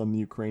focus on the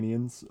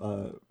Ukrainians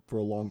for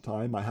a long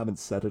time. I haven't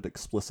said it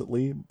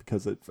explicitly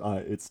because it's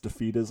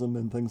defeatism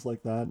and things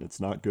like that. And it's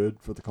not good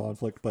for the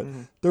conflict, but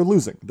they're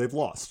losing. They've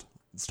lost.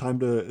 It's time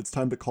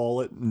to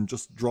call it and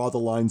just draw the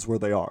lines where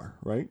they are,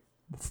 right?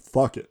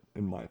 Fuck it,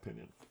 in my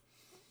opinion.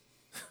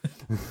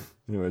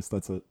 Anyways,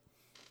 that's it.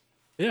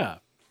 Yeah.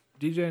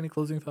 DJ, any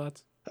closing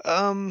thoughts?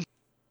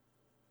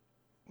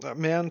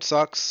 Man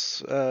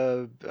sucks.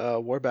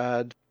 War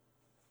bad.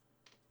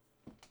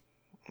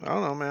 I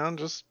don't know, man.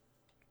 Just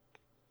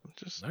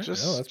tell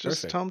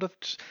them to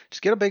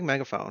just get a big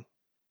megaphone.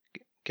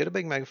 Get a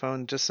big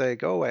megaphone. Just say,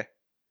 go away.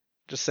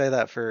 Just say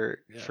that for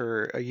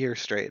a year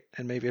straight,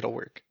 and maybe it'll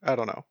work. I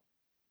don't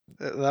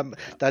know.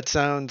 That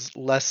sounds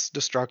less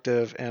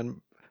destructive and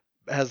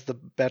has the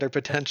better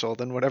potential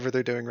than whatever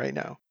they're doing right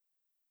now.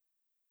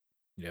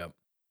 Yep.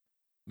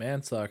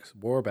 Man sucks.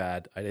 War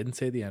bad. I didn't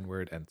say the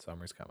N-word, and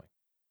summer's coming.